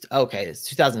released. Okay, it's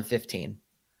 2015.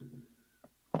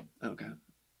 Okay.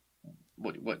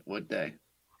 What day?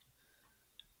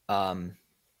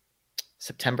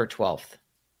 September 12th.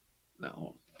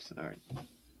 No, all right.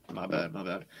 My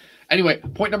bad. Anyway,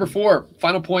 point number 4,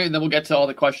 final point, and then we'll get to all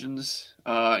the questions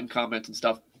and comments and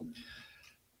stuff.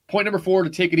 Point number 4, to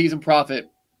take it easy and profit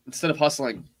instead of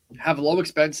hustling. Have low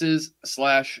expenses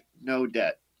 / no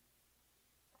debt.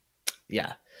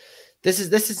 Yeah. This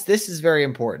is very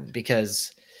important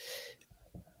because,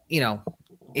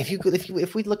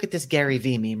 if we look at this Gary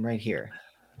Vee meme right here,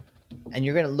 and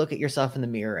you're going to look at yourself in the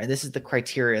mirror, and this is the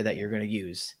criteria that you're going to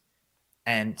use,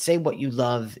 and say what you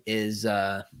love is,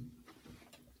 I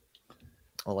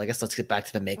guess let's get back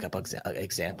to the makeup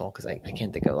example, because I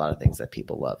can't think of a lot of things that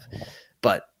people love.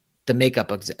 But the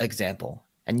makeup example,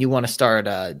 and you want to start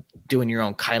doing your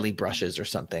own Kylie brushes or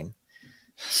something.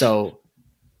 So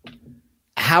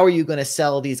how are you going to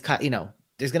sell these?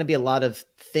 There's going to be a lot of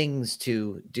things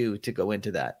to do to go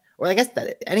into that. Or I guess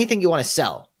that anything you want to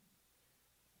sell,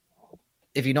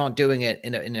 if you're not doing it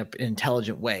in an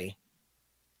intelligent way,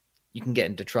 you can get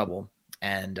into trouble.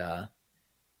 And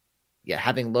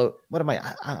having low. What am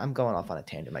I'm going off on a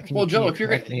tangent. Joe, if you're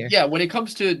when it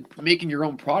comes to making your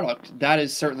own product, that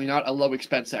is certainly not a low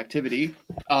expense activity.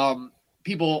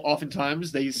 People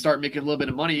oftentimes they start making a little bit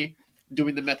of money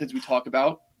doing the methods we talk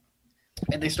about,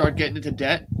 and they start getting into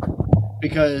debt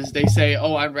because they say,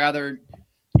 "Oh, I'd rather,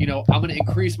 I'm going to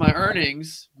increase my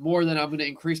earnings more than I'm going to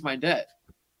increase my debt."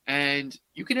 And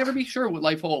you can never be sure what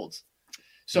life holds.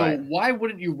 So why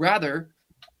wouldn't you rather?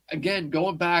 Again,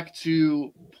 going back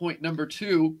to point number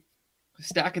 2,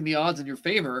 stacking the odds in your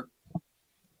favor.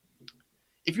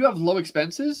 If you have low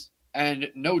expenses and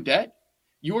no debt,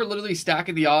 you are literally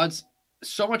stacking the odds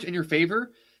so much in your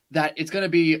favor that it's going to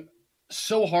be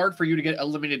so hard for you to get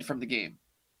eliminated from the game.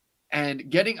 And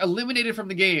getting eliminated from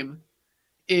the game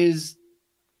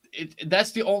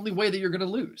that's the only way that you're going to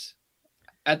lose.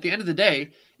 At the end of the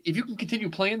day, if you can continue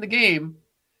playing the game,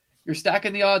 you're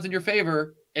stacking the odds in your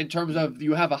favor in terms of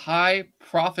you have a high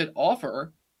profit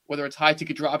offer, whether it's high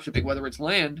ticket dropshipping, whether it's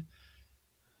land.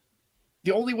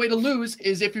 The only way to lose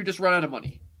is if you just run out of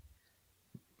money.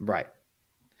 Right.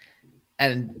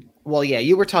 And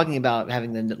you were talking about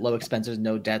having the low expenses,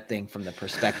 no debt thing from the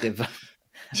perspective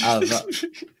of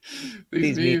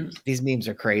these memes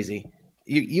are crazy.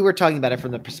 You were talking about it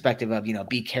from the perspective of,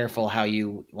 be careful how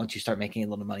once you start making a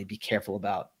little money, be careful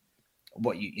about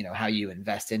what how you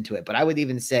invest into it. But I would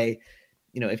even say,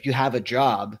 if you have a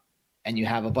job and you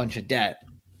have a bunch of debt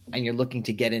and you're looking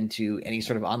to get into any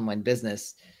sort of online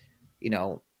business,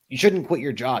 you shouldn't quit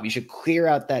your job. You should clear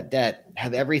out that debt,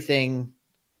 have everything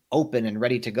open and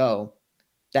ready to go.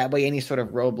 That way, any sort of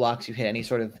roadblocks you hit, any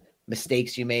sort of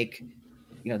mistakes you make,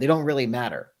 they don't really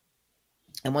matter.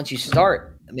 And once you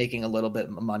start making a little bit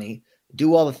of money,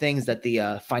 do all the things that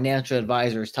the financial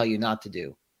advisors tell you not to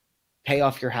do. Pay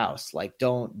off your house.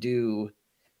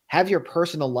 Have your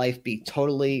personal life be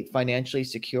totally financially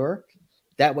secure.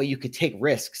 That way you could take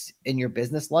risks in your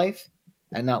business life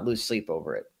and not lose sleep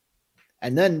over it.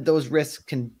 And then those risks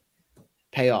can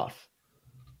pay off.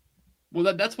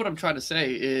 Well, that's what I'm trying to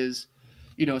say is,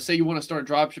 say you want to start a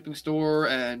drop shipping store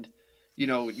and,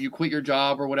 you quit your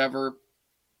job or whatever,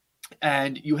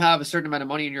 and you have a certain amount of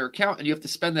money in your account and you have to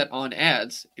spend that on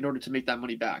ads in order to make that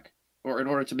money back or in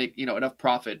order to make, enough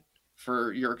profit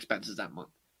for your expenses that month.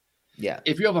 Yeah.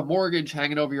 If you have a mortgage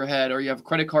hanging over your head or you have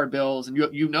credit card bills and you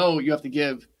have to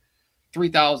give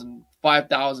 $3,000,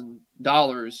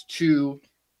 $5,000 to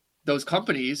those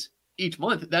companies each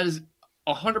month, that is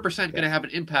 100% going to have an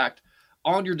impact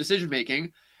on your decision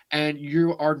making, and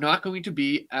you are not going to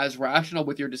be as rational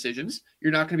with your decisions.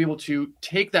 You're not going to be able to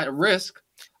take that risk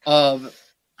of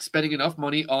spending enough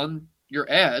money on your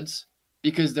ads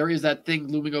because there is that thing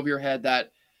looming over your head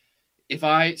that if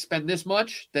I spend this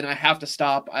much, then I have to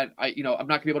stop. I'm not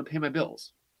going to be able to pay my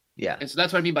bills. Yeah. And so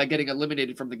that's what I mean by getting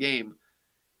eliminated from the game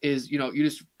is, you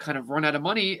just kind of run out of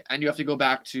money and you have to go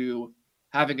back to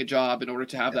having a job in order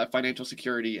to have that financial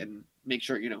security and make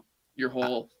sure, your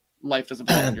whole life doesn't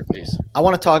fall on your face. I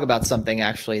want to talk about something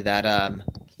actually that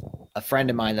a friend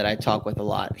of mine that I talk with a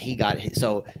lot,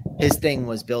 his thing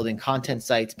was building content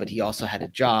sites, but he also had a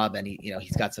job and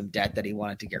he's got some debt that he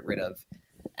wanted to get rid of.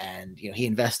 And, he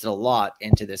invested a lot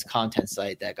into this content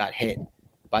site that got hit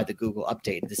by the Google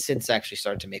update. This since actually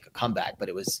started to make a comeback, but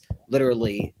it was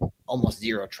literally almost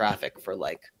zero traffic for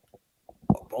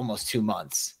almost 2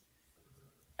 months.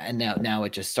 And now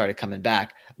it just started coming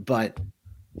back. But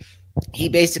he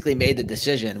basically made the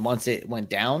decision once it went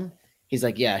down. He's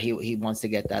like, yeah, he wants to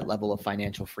get that level of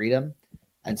financial freedom.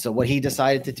 And so what he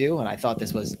decided to do, and I thought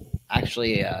this was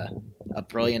actually a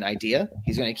brilliant idea,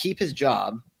 he's going to keep his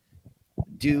job,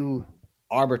 do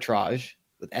arbitrage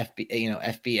with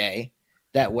FBA.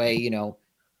 That way,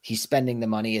 he's spending the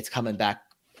money, it's coming back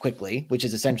quickly, which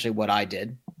is essentially what I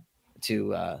did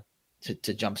to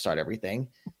jumpstart everything.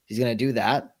 He's going to do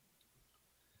that,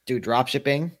 do drop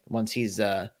shipping once he's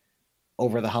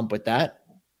over the hump with that,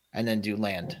 and then do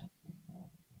land.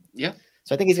 Yeah.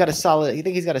 So I think he's got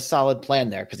a solid plan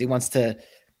there because he wants to,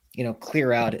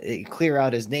 clear out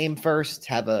his name first,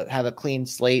 have a clean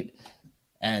slate.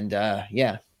 And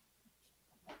yeah,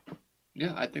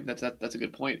 I think that's a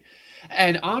good point.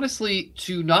 And honestly,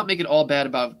 to not make it all bad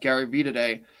about Gary Vee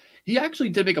today, he actually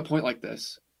did make a point like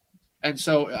this. And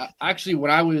so actually, when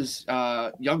I was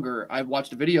younger, I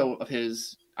watched a video of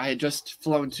his. I had just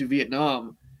flown to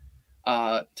Vietnam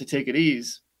to take it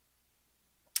easy.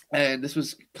 And this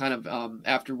was kind of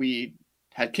after we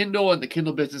had Kindle and the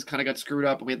Kindle business kind of got screwed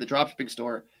up and we had the dropshipping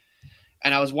store.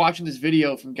 And I was watching this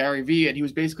video from Gary Vee, and he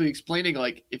was basically explaining,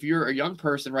 if you're a young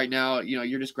person right now,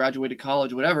 you're just graduated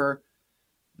college, whatever,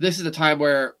 this is the time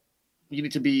where you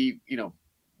need to be,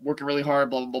 working really hard,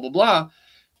 blah, blah, blah, blah, blah.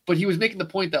 but he was making the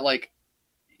point that like,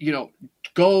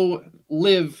 go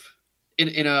live in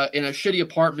a shitty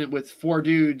apartment with 4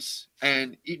 dudes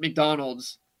and eat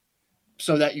McDonald's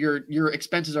so that your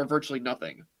expenses are virtually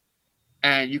nothing.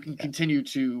 And you can continue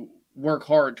to work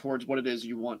hard towards what it is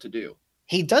you want to do.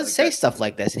 He does say stuff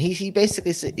like this, and he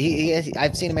basically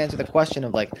I've seen him answer the question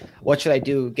of like, what should I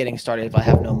do getting started if I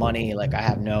have no money, like I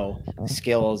have no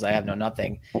skills, I have no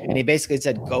nothing, and he basically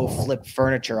said go flip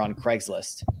furniture on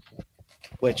Craigslist,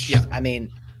 which I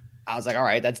mean, I was like, all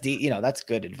right, that's that's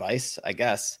good advice, I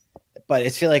guess, but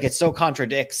it's feel like it so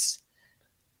contradicts.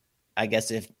 I guess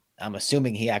if I'm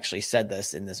assuming he actually said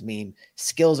this in this meme,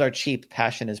 skills are cheap,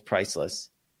 passion is priceless.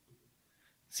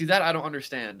 See, that I don't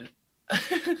understand.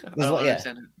 There's a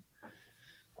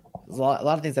lot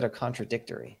of things that are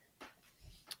contradictory.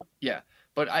 Yeah,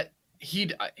 but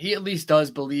he at least does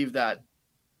believe that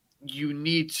you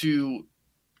need to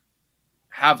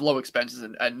have low expenses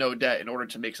and no debt in order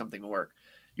to make something work.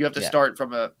 You have to start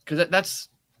from because that's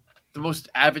the most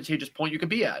advantageous point you could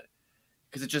be at,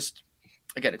 because it just,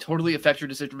 again, it totally affects your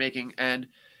decision making. And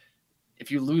if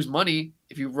you lose money,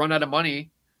 if you run out of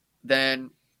money, then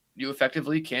you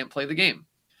effectively can't play the game.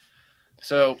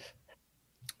 So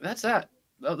that's that.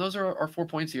 Those are our 4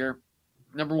 points here.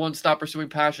 Number 1, stop pursuing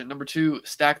passion. Number 2,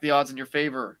 stack the odds in your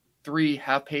favor. 3,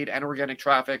 have paid and organic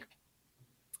traffic.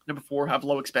 Number 4, have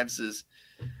low expenses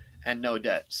and no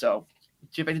debt. So do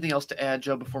you have anything else to add,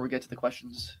 Joe, before we get to the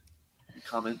questions and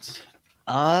comments?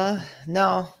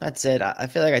 No, that's it. I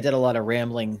feel like I did a lot of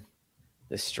rambling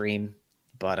this stream,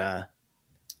 but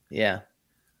yeah.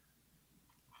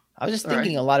 I was just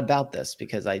thinking a lot about this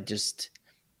because I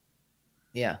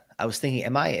was thinking,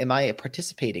 am I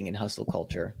participating in hustle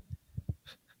culture?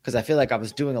 Because I feel like I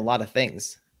was doing a lot of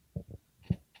things.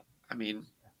 I mean,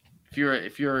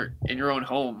 if you're in your own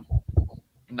home,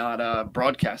 not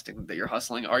broadcasting that you're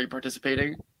hustling, are you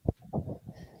participating?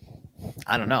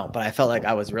 I don't know, but I felt like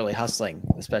I was really hustling,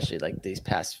 especially like these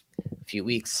past few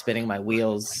weeks, spinning my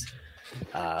wheels.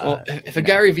 Well, if a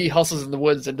Gary Vee hustles in the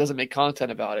woods and doesn't make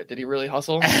content about it, did he really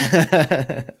hustle?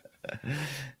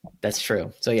 That's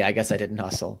true. So yeah, I guess I didn't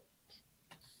hustle.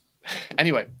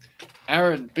 Anyway,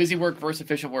 Aaron, busy work versus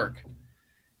efficient work.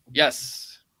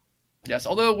 Yes.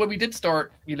 Although when we did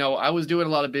start, I was doing a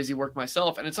lot of busy work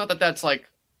myself, and it's not that that's like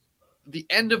the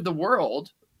end of the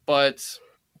world, but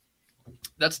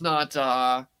that's not.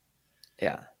 That's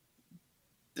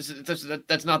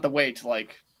not the way to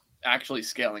like actually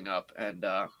scaling up, and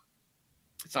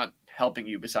it's not helping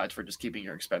you besides for just keeping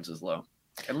your expenses low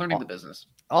and learning the business.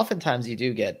 Oftentimes you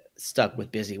do get stuck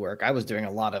with busy work. I was doing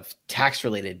a lot of tax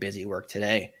related busy work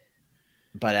today,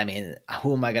 but I mean,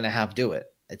 who am I going to have do it?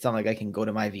 It's not like I can go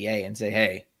to my VA and say,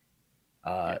 hey,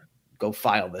 go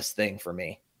file this thing for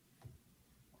me.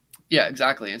 Yeah,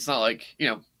 exactly. It's not like,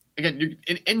 again,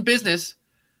 you're in business.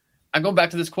 I'm going back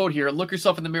to this quote here. Look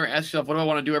yourself in the mirror, ask yourself, what do I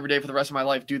want to do every day for the rest of my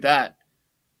life? Do that.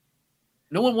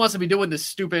 No one wants to be doing this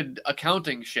stupid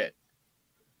accounting shit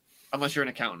unless you're an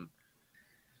accountant.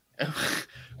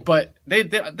 But they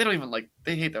don't even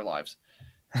they hate their lives.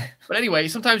 But anyway,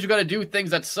 sometimes you got to do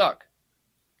things that suck,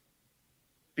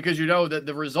 because you know that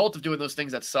the result of doing those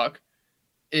things that suck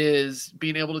is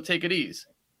being able to take it easy.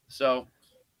 So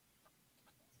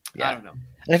I don't know.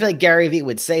 And I feel like Gary Vee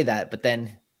would say that, but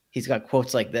then he's got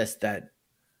quotes like this that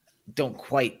don't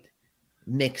quite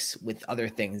mix with other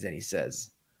things that he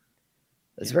says.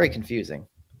 It's very confusing.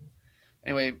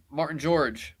 Anyway, Martin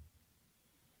George,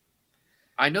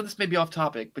 I know this may be off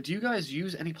topic, but do you guys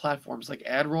use any platforms like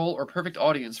AdRoll or Perfect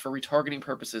Audience for retargeting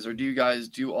purposes, or do you guys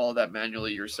do all of that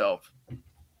manually yourself?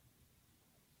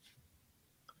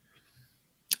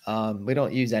 We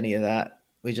don't use any of that.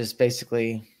 We just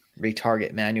basically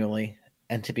retarget manually.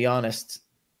 And to be honest,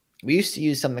 we used to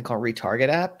use something called Retarget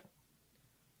app,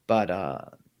 but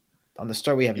on the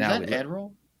store we have now, is that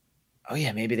AdRoll? Oh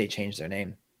yeah, maybe they changed their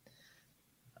name.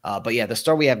 But yeah, the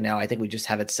store we have now, I think we just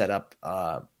have it set up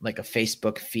like a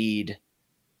Facebook feed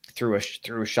through a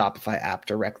Shopify app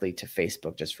directly to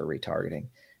Facebook just for retargeting.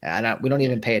 And we don't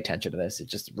even pay attention to this. It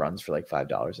just runs for like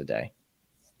 $5 a day.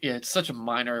 Yeah, it's such a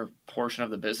minor portion of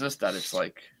the business that it's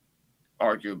like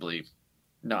arguably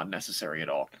not necessary at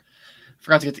all.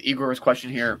 Forgot to get to Igor's question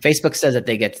here. Facebook says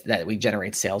that we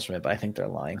generate sales from it, but I think they're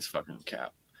lying. That's fucking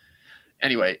cap.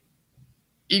 Anyway,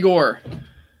 Igor,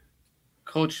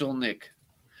 Coach Nick.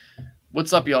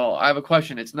 What's up, y'all? I have a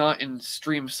question. It's not in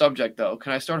stream subject, though.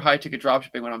 Can I start high-ticket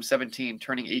dropshipping when I'm 17,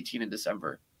 turning 18 in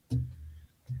December? Can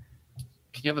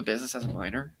you have a business as a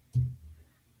minor?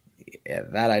 Yeah,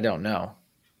 that I don't know.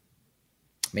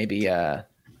 Maybe ask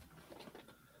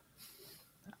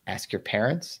your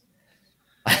parents?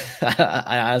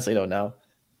 I honestly don't know.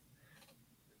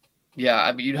 Yeah,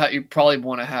 I mean, you probably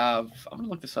want to have. I'm gonna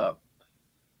look this up.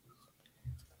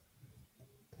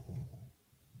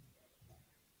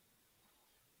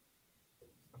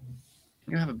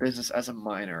 You have a business as a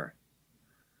minor.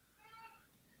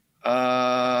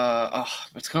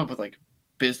 Let's come up with like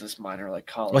business minor, like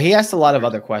college. Well, he asked a lot of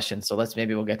other questions, so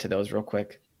we'll get to those real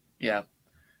quick. Yeah.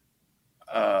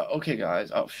 Okay, guys.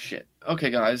 Oh shit.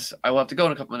 Okay, guys. I will have to go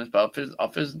in a couple minutes, but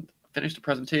I'll finish the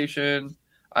presentation.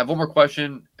 I have one more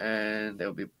question, and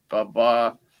they'll be blah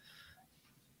blah.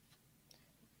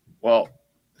 Well,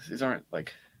 these aren't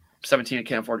like 17 and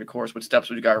can't afford your course. What steps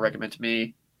would you guys recommend to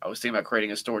me? I was thinking about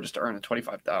creating a store just to earn the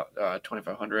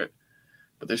 $2,500.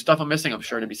 But there's stuff I'm missing, I'm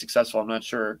sure, to be successful. I'm not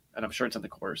sure, and I'm sure it's in the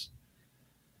course.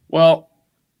 Well,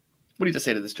 what do you have to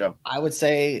say to this, Joe? I would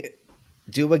say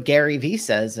do what Gary Vee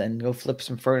says and go flip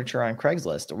some furniture on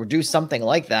Craigslist, or do something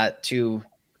like that to,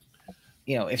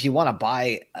 if you want to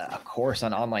buy a course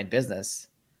on online business,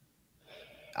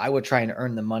 I would try and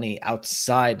earn the money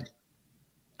outside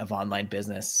of online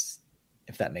business,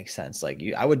 if that makes sense. Like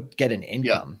I would get an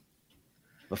income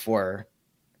before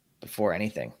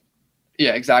anything.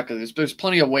 Yeah, exactly. There's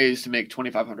plenty of ways to make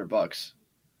 $2,500,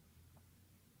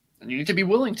 and you need to be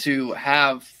willing to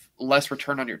have less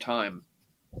return on your time,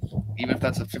 even if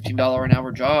that's a $15 an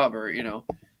hour job or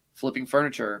flipping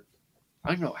furniture. I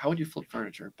don't know, how would you flip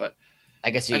furniture, but I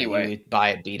guess you would buy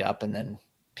it beat up and then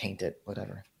paint it,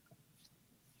 whatever.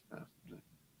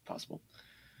 Possible.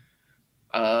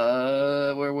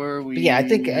 Where were we? But yeah, I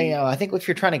think if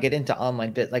you're trying to get into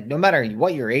online bit, like no matter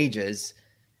what your age is,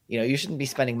 you shouldn't be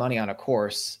spending money on a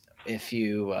course if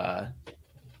you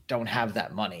don't have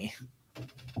that money.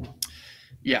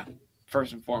 Yeah,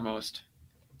 first and foremost.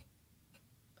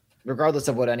 Regardless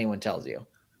of what anyone tells you.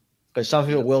 Because some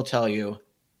people will tell you,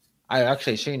 I've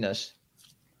actually seen this.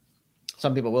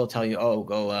 Some people will tell you, oh,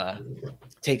 go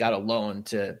take out a loan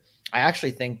to. I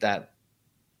actually think that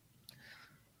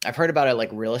I've heard about it like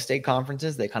real estate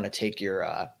conferences. They kind of take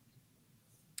your,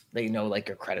 like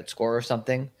your credit score or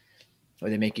something, or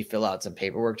they make you fill out some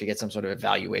paperwork to get some sort of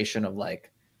evaluation of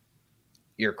like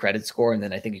your credit score. And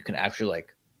then I think you can actually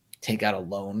like take out a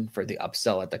loan for the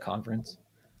upsell at the conference.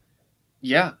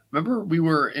 Yeah. Remember we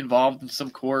were involved in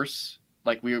some course,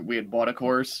 like we had bought a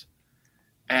course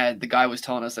and the guy was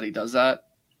telling us that he does that.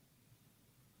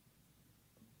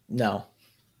 No.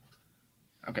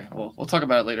 Okay. Well, we'll talk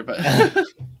about it later, but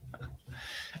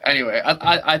anyway,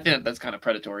 I think that's kind of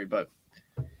predatory, but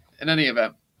in any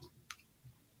event,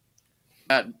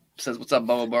 Matt says, what's up,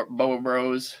 Boa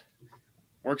Bros?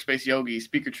 Workspace Yogi,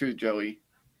 speak your truth, Joey.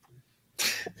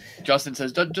 Justin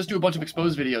says, just do a bunch of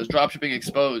exposed videos, dropshipping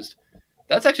exposed.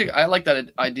 That's actually, I like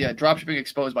that idea. Dropshipping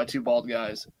exposed by two bald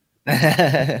guys.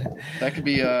 That could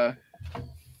be, we're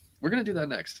going to do that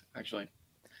next, actually.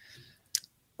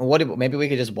 Maybe we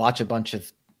could just watch a bunch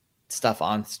of stuff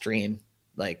on stream,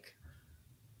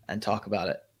 and talk about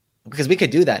it, because we could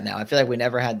do that now. I feel like we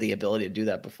never had the ability to do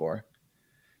that before.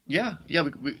 Yeah.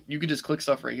 You could just click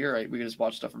stuff right here, right? We could just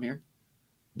watch stuff from here.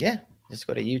 Yeah, just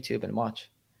go to YouTube and watch.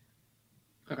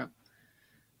 Okay,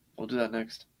 we'll do that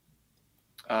next.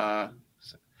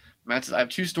 Matt says, I have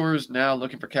 2 stores now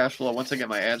looking for cash flow. Once I get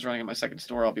my ads running in my second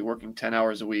store, I'll be working 10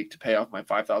 hours a week to pay off my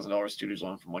 $5,000 student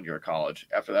loan from 1 year of college.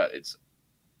 After that, it's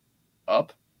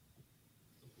up.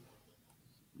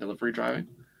 Delivery driving.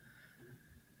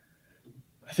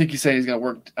 I think he's saying he's going to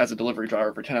work as a delivery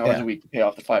driver for 10 hours a week to pay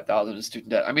off the $5,000 in student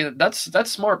debt. I mean,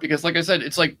 that's smart because, like I said,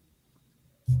 it's like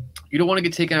you don't want to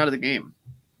get taken out of the game.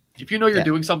 If you know you're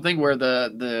doing something where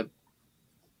the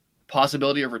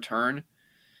possibility of return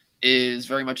is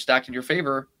very much stacked in your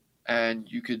favor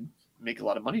and you could make a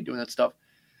lot of money doing that stuff,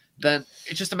 then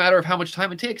it's just a matter of how much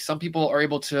time it takes. Some people are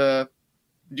able to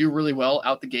do really well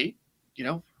out the gate,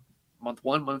 month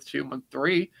 1, month 2, month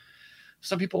 3.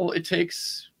 Some people, it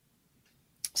takes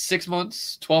 6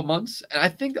 months, 12 months. And I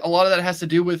think a lot of that has to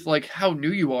do with like how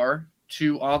new you are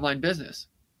to online business.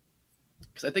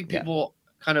 Because I think people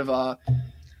kind of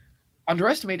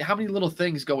underestimate how many little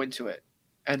things go into it.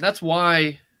 And that's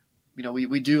why,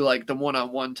 we do like the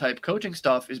one-on-one type coaching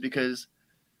stuff, is because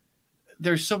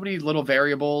there's so many little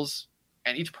variables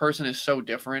and each person is so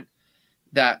different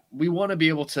that we want to be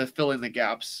able to fill in the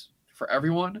gaps for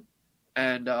everyone.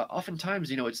 And oftentimes,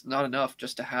 it's not enough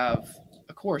just to have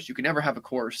a course. You can never have a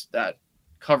course that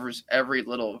covers every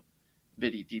little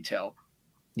bitty detail.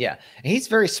 Yeah. And he's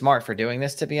very smart for doing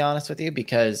this, to be honest with you,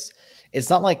 because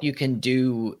it's not like you can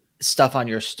do stuff on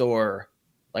your store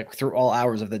like through all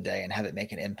hours of the day and have it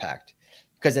make an impact.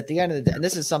 Because at the end of the day, and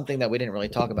this is something that we didn't really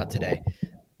talk about today,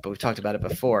 but we've talked about it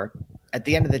before. At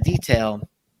the end of the day,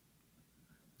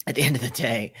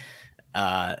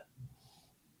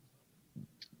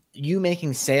 you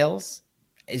making sales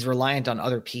is reliant on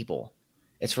other people.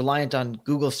 It's reliant on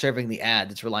Google serving the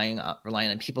ad. It's relying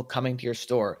on people coming to your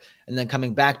store and then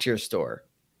coming back to your store.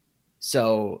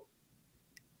 So,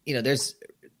 there's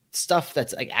stuff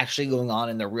that's like actually going on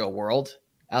in the real world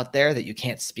out there that you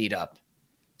can't speed up.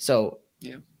 So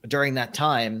during that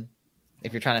time,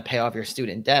 if you're trying to pay off your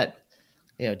student debt,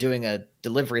 doing a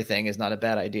delivery thing is not a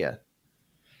bad idea.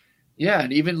 Yeah.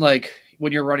 And even like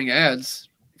when you're running ads,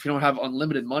 if you don't have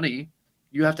unlimited money,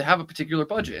 you have to have a particular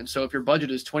budget. And so if your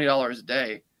budget is $20 a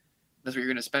day, that's what you're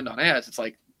going to spend on ads. It's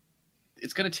like,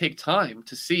 it's going to take time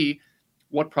to see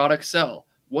what products sell,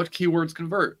 what keywords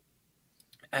convert.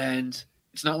 And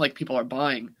it's not like people are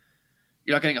buying.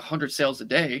 You're not getting 100 sales a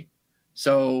day.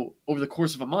 So over the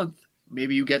course of a month,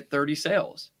 maybe you get 30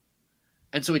 sales.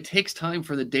 And so it takes time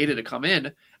for the data to come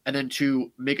in and then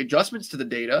to make adjustments to the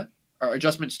data or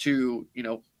adjustments to,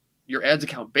 your ads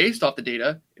account based off the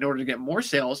data in order to get more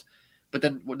sales. But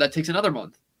then that takes another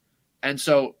month. And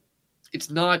so it's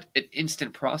not an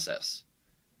instant process.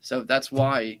 So that's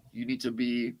why you need to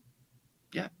be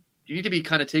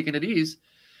kind of taking it easy,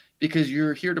 because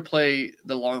you're here to play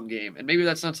the long game. And maybe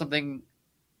that's not something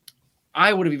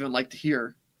I would have even liked to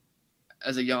hear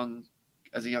as a young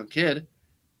kid.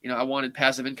 I wanted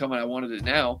passive income and I wanted it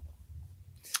now.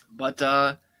 But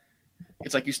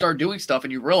it's like you start doing stuff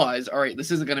and you realize, all right,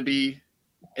 this isn't going to be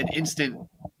an instant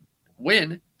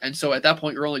win. And so at that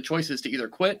point, your only choice is to either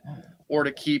quit or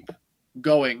to keep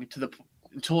going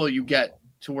until you get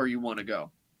to where you want to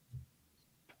go.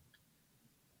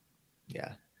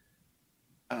 Yeah.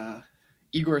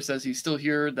 Igor says he's still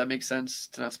here. That makes sense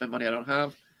to not spend money I don't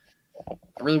have.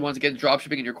 I really wanted to get into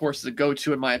dropshipping, and your course is a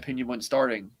go-to, in my opinion, when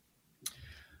starting.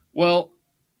 Well,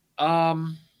 we're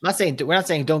not saying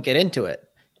don't get into it.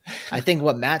 I think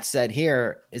what Matt said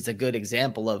here is a good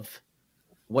example of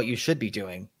what you should be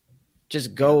doing.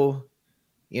 Just go,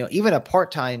 even a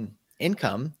part-time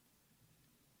income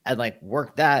and like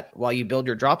work that while you build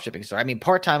your dropshipping store. I mean,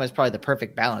 part-time is probably the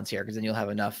perfect balance here, because then you'll have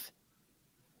enough.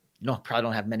 Probably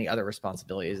don't have many other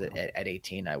responsibilities at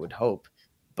 18, I would hope.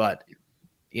 But,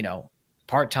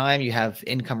 part-time, you have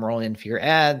income rolling in for your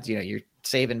ads, you're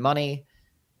saving money.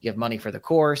 You have money for the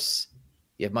course.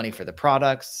 You have money for the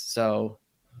products. So,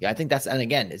 I think and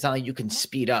again, it's not like you can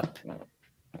speed up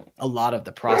a lot of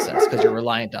the process because you're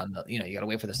reliant on you got to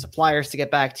wait for the suppliers to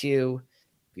get back to you.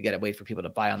 You got to wait for people to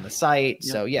buy on the site.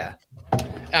 Yep. So, yeah.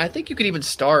 And I think you could even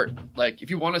start, like, if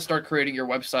you want to start creating your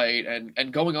website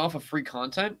and going off of free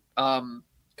content,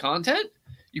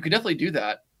 you could definitely do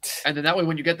that. And then that way,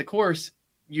 when you get the course,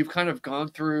 you've kind of gone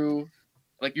through,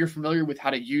 like, you're familiar with how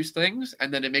to use things,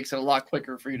 and then it makes it a lot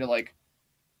quicker for you to, like,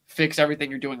 fix everything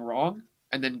you're doing wrong.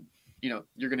 And then,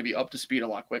 you're going to be up to speed a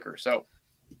lot quicker. So,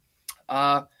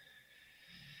 yeah,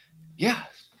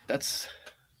 that's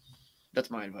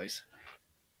my advice.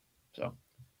 So.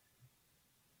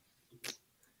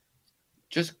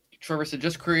 Trevor said,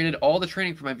 just created all the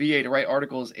training for my VA to write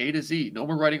articles A to Z. No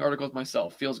more writing articles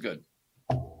myself. Feels good.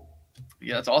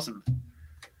 Yeah, that's awesome.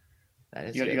 That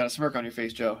is you got a smirk on your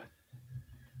face, Joe.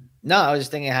 No, I was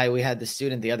just thinking how we had the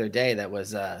student the other day that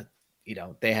was,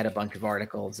 they had a bunch of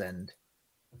articles, and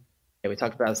we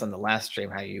talked about this on the last stream,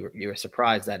 how you were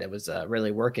surprised that it was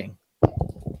really working.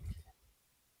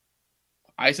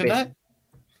 I said that?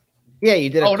 Yeah,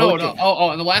 you did. No.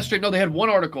 On the last stream, no, they had one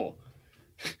article.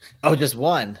 Oh, just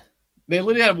one. They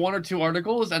literally had one or two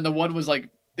articles, and the one was like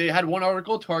they had one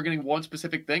article targeting one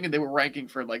specific thing, and they were ranking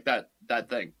for like that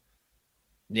thing.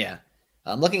 Yeah,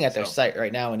 I'm looking at their site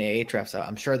right now in Ahrefs. So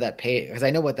I'm sure that page, because I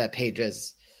know what that page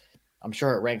is. I'm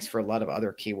sure it ranks for a lot of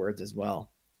other keywords as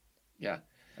well. Yeah,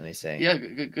 and they say, yeah,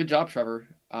 good job, Trevor.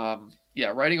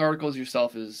 Writing articles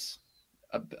yourself is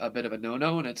a bit of a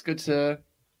no-no, and it's good to,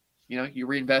 you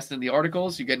reinvest in the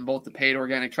articles. You're getting both the paid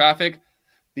organic traffic.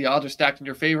 The odds are stacked in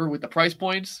your favor with the price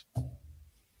points.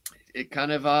 It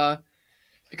kind of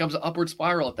becomes an upward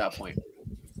spiral at that point.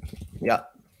 Yeah.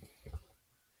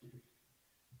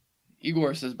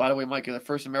 Igor says, by the way, Mike, you're the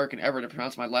first American ever to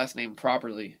pronounce my last name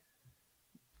properly.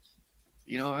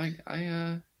 I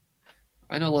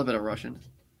know a little bit of Russian.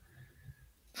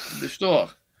 So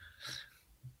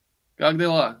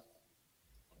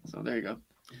there you go.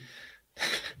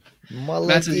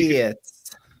 Молодец.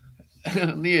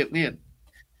 Нет.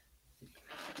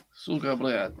 Suka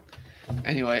blad.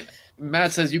 Anyway,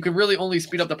 Matt says, you can really only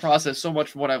speed up the process so much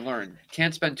from what I've learned.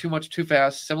 Can't spend too much too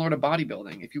fast, similar to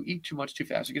bodybuilding. If you eat too much too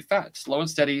fast, you get fat. Slow and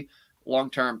steady, long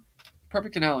term.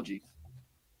 Perfect analogy.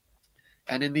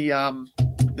 And in the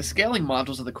scaling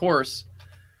modules of the course,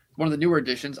 one of the newer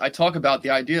editions, I talk about the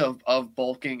idea of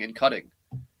bulking and cutting.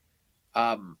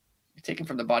 Taken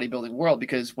from the bodybuilding world,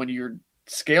 because when you're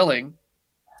scaling,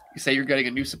 you say you're getting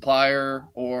a new supplier,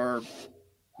 or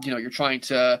you're trying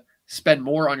to spend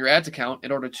more on your ads account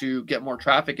in order to get more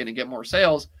traffic in and get more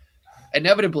sales.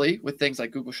 Inevitably, with things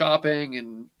like Google Shopping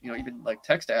and even like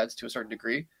text ads to a certain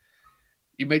degree,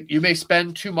 you may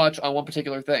spend too much on one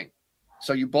particular thing.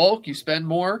 So you bulk, you spend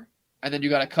more, and then you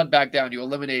got to cut back down. You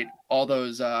eliminate all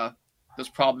those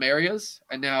problem areas,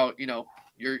 and now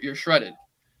you're shredded.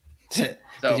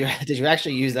 So, did you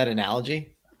actually use that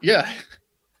analogy? Yeah.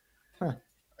 Huh.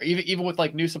 Even with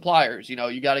like new suppliers, you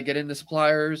got to get into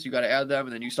suppliers, you got to add them,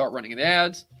 and then you start running the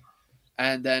ads,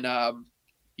 and then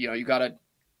you got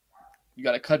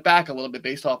to cut back a little bit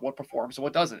based off what performs and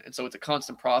what doesn't. And so it's a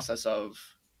constant process of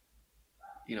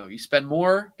you spend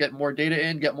more, get more data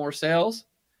in, get more sales,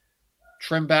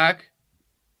 trim back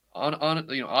on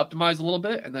optimize a little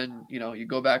bit, and then you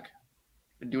go back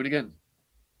and do it again.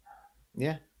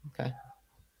 Yeah. Okay.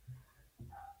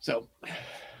 So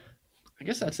I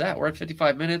guess that's that. We're at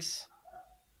 55 minutes.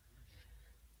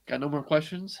 Got no more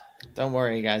questions? Don't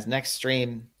worry, guys. Next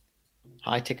stream,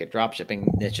 high ticket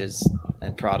dropshipping niches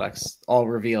and products all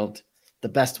revealed. The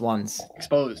best ones.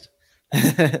 Exposed.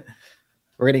 We're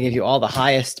going to give you all the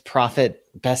highest profit,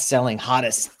 best selling,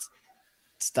 hottest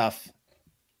stuff.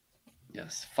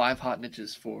 Yes. 5 hot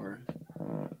niches for.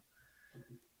 And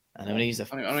I'm going to use I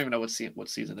don't even know what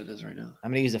season it is right now.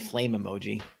 I'm going to use a flame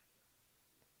emoji.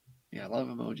 Yeah, a lot of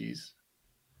emojis.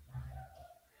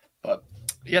 But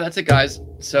yeah, that's it, guys.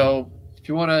 So if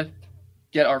you want to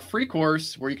get our free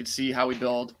course where you can see how we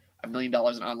build $1 million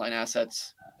in online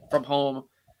assets from home,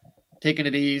 taking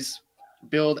it easy,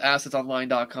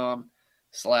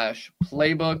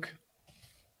 buildassetsonline.com/playbook.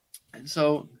 And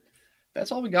so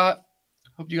that's all we got.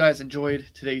 Hope you guys enjoyed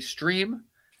today's stream,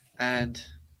 and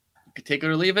you can take it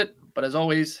or leave it. But as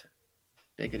always,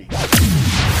 take it easy.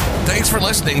 Thanks for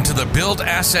listening to the Build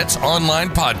Assets Online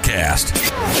podcast.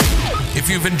 If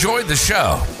you've enjoyed the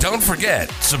show, don't forget,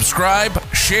 subscribe,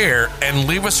 share, and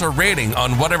leave us a rating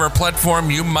on whatever platform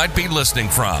you might be listening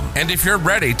from. And if you're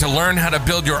ready to learn how to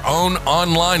build your own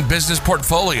online business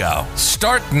portfolio,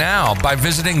 start now by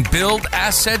visiting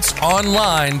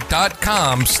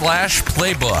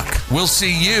buildassetsonline.com/playbook. We'll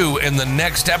see you in the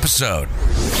next episode.